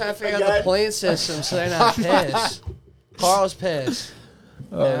 I'm just trying to figure out Okay. the point system so they're not pissed. Carl's pissed.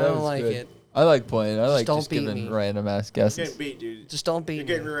 Oh, I that don't was like good. it. I like playing. I like don't just beat giving me. random ass You're guesses. getting beat, dude. Just don't You're beat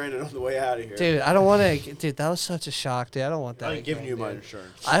getting me. rear-ended on the way out of here. Dude, I don't want to. Dude, that was such a shock, dude. I don't want that. I ain't giving again, you my dude.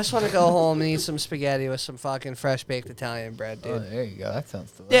 insurance. I just want to go home and eat some spaghetti with some fucking fresh baked Italian bread, Oh, dude. there you go. That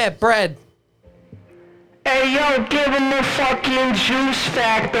sounds delicious. Yeah, bread. Hey, yo, give him the fucking juice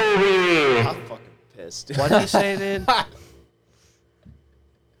fact over here. I'm fucking pissed. Dude. What did you say, dude? All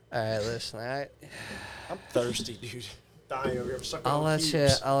right, listen. I'm thirsty, dude. Dying over here. I'm sucking I'll on let you.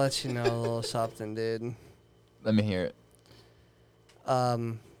 cubes. I'll let you know a little something, dude. Let me hear it. At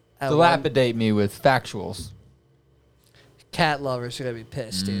one- Dilapidate me with factuals. cat lovers are gonna be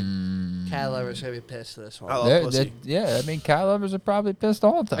pissed, dude. Cat lovers gonna be pissed at this one. I love pussy. Yeah, I mean, cat lovers are probably pissed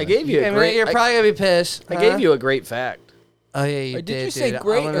all the time. I gave you a I mean, great. you're probably gonna be pissed. I gave you a great fact. Oh yeah, you Did did. you say dude.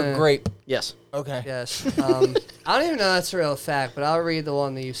 great I'm or gonna- grape? Yes. Okay. Yes. I don't even know that's a real fact, but I'll read the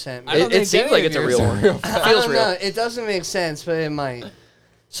one that you sent me. I don't It think seems any like of it's a yours real are one. real It I feels don't real. know. It doesn't make sense, but it might.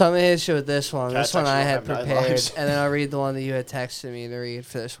 So I'm gonna hit you with this one. Cats This one I actually had don't have 9 prepared, lives. and then I'll read the one that you had texted me to read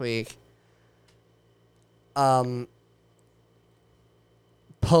for this week.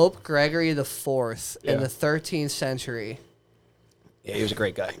 Pope Gregory the Fourth in the 13th century. Yeah, he was a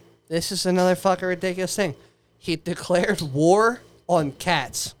great guy. This is another fucking ridiculous thing. He declared war on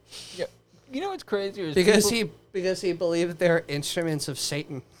cats Yeah. You know what's crazy? Is because people- he believed that they were instruments of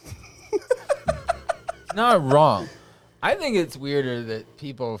Satan. not wrong. I think it's weirder that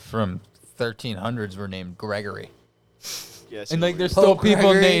people from 1300s were named Gregory. Yes, And like there's Pope still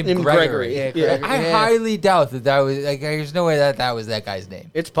people Gregory? named Named Gregory. Gregory. Yeah, Yeah. Gregory, I yeah. highly doubt that was like. There's no way that was that guy's name.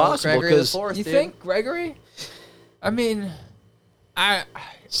 It's Pope possible Gregory the because Fourth, You dude. think Gregory? I mean, I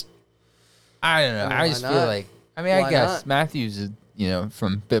don't know. I Why just feel not? like. I mean, I Why guess not? Matthew's is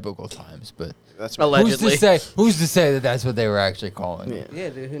from biblical times, but That's Allegedly. who's to say that that's what they were actually calling it? Yeah,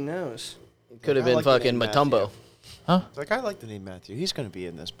 dude. Who knows? it could have I been like the fucking name Matumbo. Matthew. Like I like the name Matthew. He's gonna be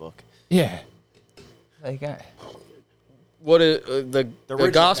in this book. Yeah. Like I. What the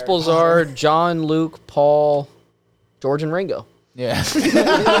original Gospels Harry are John, Luke, Paul, George, and Ringo. Yeah. Something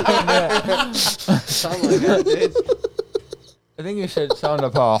like that, dude. I think you should sound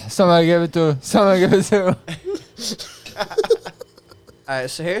up Paul. Somebody give it to. Somebody give it to. All right,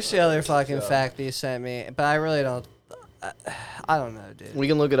 so here's the other fucking fact that you sent me, but I really don't. I don't know, dude. We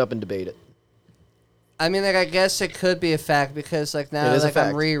can look it up and debate it. I mean, like, I guess it could be a fact because, like, now It is a like I'm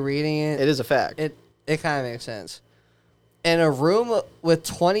fact. rereading It is a fact. it kind of makes sense. In a room with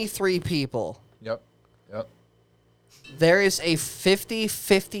 23 people, Yep. Yep. there is a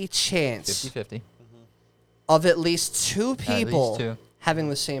 50-50 chance 50-50. of at least two people two. having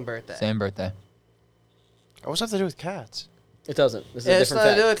the same birthday. Same birthday. What's that have to do with cats? It doesn't. This is Yeah, a it's different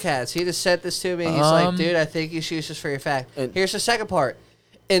nothing to do fact. with cats. He just said this to me. And he's like, Um, dude, I think you should use this for your fact. And- Here's the second part.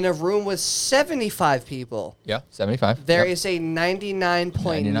 In a room with 75 people, Yeah. 75. there yep. is a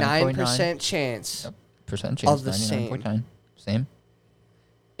 99.9% chance. Yep. Percent of change. the same. 99.9. Same.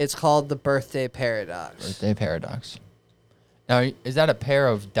 It's called the birthday paradox. Birthday paradox. Now, is that a pair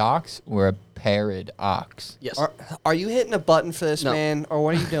of docs or a paradox? Yes. Are you hitting a button for this, No. man, or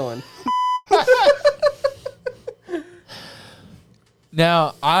what are you doing?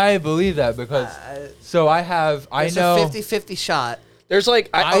 Now, I believe that because so I It's know a 50-50 shot. There's like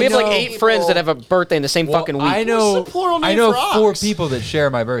I we have like know 8 friends that have a birthday in the same well, fucking week. I know What's the plural I name know for 4 ox? people that share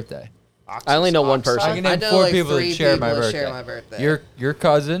my birthday. I only know one Ox- person. I can I name know 4 like people 3 that share people my that birthday. share my birthday. Your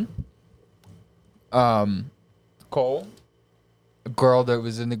cousin, Cole, a girl that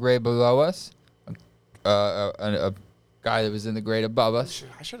was in the grade below us, a guy that was in the grade above us.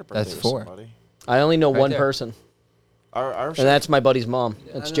 I should have That's birthday 4. with somebody. I only know Right one there. person, Our and that's my buddy's mom.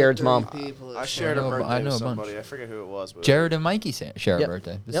 That's I know Jared's 3 mom. people that I share shared a I know a bu- birthday I know with a bunch. somebody. I forget who it was. But Jared and Mikey share Yep. a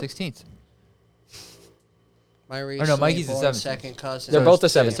birthday, the Yep. 16th. My Mikey's the born 17th. second cousin. They're both the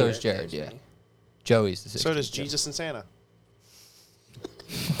So 17th. is Jared, yeah. Joey's the 16th. so does Jesus and Santa.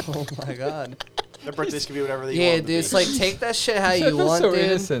 Oh my god. Their birthdays can be whatever they Yeah, want. dude, it's like take that shit how you That's want, so dude.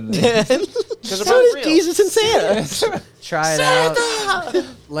 innocent. because So does Jesus and Santa. Try it out.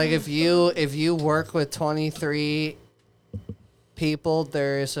 Like if you work with 23 people,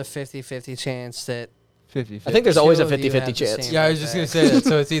 there is a 50-50 chance that 50. I think there's always a two of you 50-50 have the chance. same Yeah, I was just gonna say that.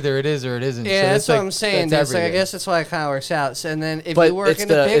 So it's either it is or it isn't. Yeah, so that's what like- I'm saying. that's Dude. So I everything. guess that's why it kind of works out. So, and then if But you work it's in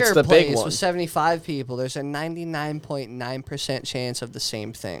a the- it's bigger the big place one. with 75 people, there's a 99.9% chance of the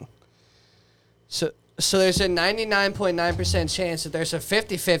same thing. So there's a 99.9% chance that there's a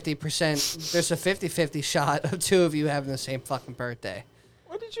 50-50% shot of 2 of you having the same fucking birthday.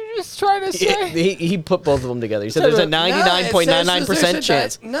 What did you just try to say? he put both of them together. He said there's a No, it says 99.99% there's a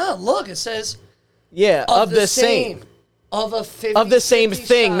chance. No, look, it says Yeah, of the same. Of a 50 Of the same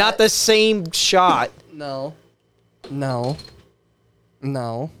thing, not the same shot. No. It's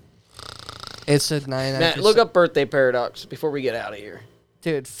a 99%. Matt, look up birthday paradox before we get out of here.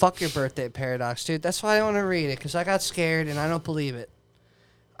 Dude, fuck your birthday paradox, dude. That's why I don't want to read it, because I got scared and I don't believe it.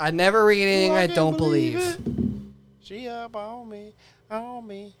 I never read anything I don't believe. She up on me, on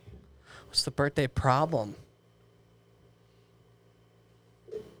me. What's the birthday problem?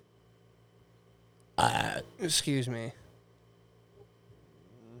 Excuse me.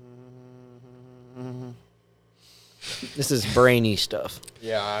 This is brainy stuff.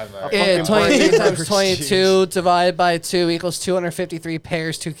 Yeah, I'm alright. Yeah, Fucking 22 brain. times 22 divided by 2 equals 253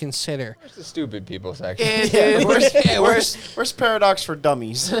 pairs to consider. Where's the stupid people section? Yeah, dude. Where's paradox for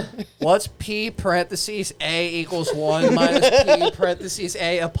dummies? What's P parentheses A equals 1 minus P parentheses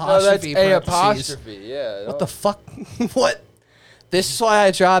A No, that's apostrophe A parentheses. apostrophe. Yeah. What the fuck? What? This is why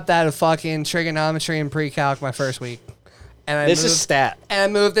I dropped out of fucking trigonometry and pre-calc my first week. And I This moved, is stat. and I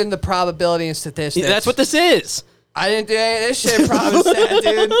moved into probability and statistics. That's what this is. I didn't do any of this shit in Prob Stat,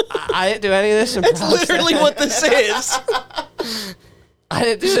 dude. I didn't do any of this in Prob That's literally Stat. what this is. I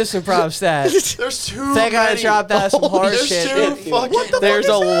didn't do this in Prob Stat. There's too Thank God I many. dropped out of some hard There's shit. too dude. fucking. There's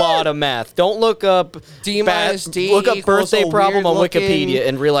a lot of math. Don't look up D minus D Look up equals birthday a problem on weird-looking- Wikipedia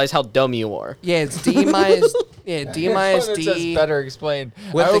and realize how dumb you are. Yeah, it's D minus D minus It says D. better explained.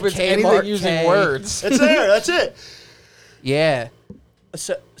 With I hope the it's K mark anything using K. words. It's there. That's it. Yeah.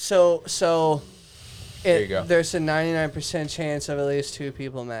 So There you go. there's a 99% chance of at least 2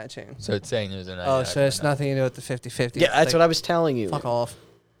 people matching. So it's saying there's an. Oh, so it's nothing to do with the 50-50. Yeah, that's what I was telling you. Fuck off.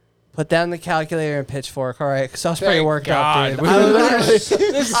 Put down the calculator and pitchfork, all right? Because I was pretty Thank worked God. up, dude. We I were was,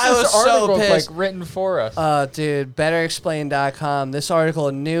 literally- this I was so article's pissed. like written for us. Dude, betterexplain.com. This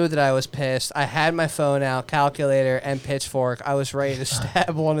article knew that I was pissed. I had my phone out, calculator, and pitchfork. I was ready to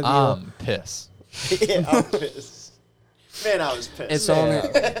stab one of you. Piss. Yeah, I'm pissed. Man, I was pissed. It's only.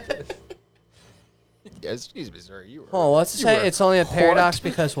 Excuse me, sir. You were. Oh, what's it you say? were It's only a paradox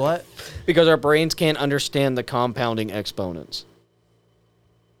because what? Because our brains can't understand the compounding exponents.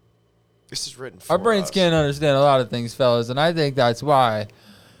 This is written for Our brains us. can't understand a lot of things, fellas, and I think that's why,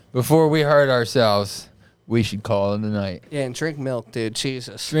 before we hurt ourselves, we should call it a night. Yeah, and drink milk, dude.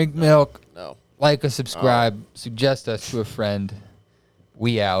 Jesus. Drink milk, No. like us, subscribe, suggest us to a friend.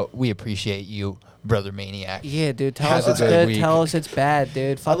 We out. We appreciate you, Brother Maniac. Yeah, dude. Tell Have us a it's good good. week. Tell us it's bad,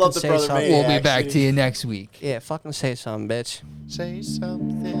 dude. Fucking love the say Brother something. Maniac. We'll be back actually- to you next week. Yeah, fucking say something, bitch. Say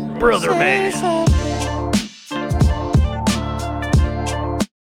something. Brother man. Say something.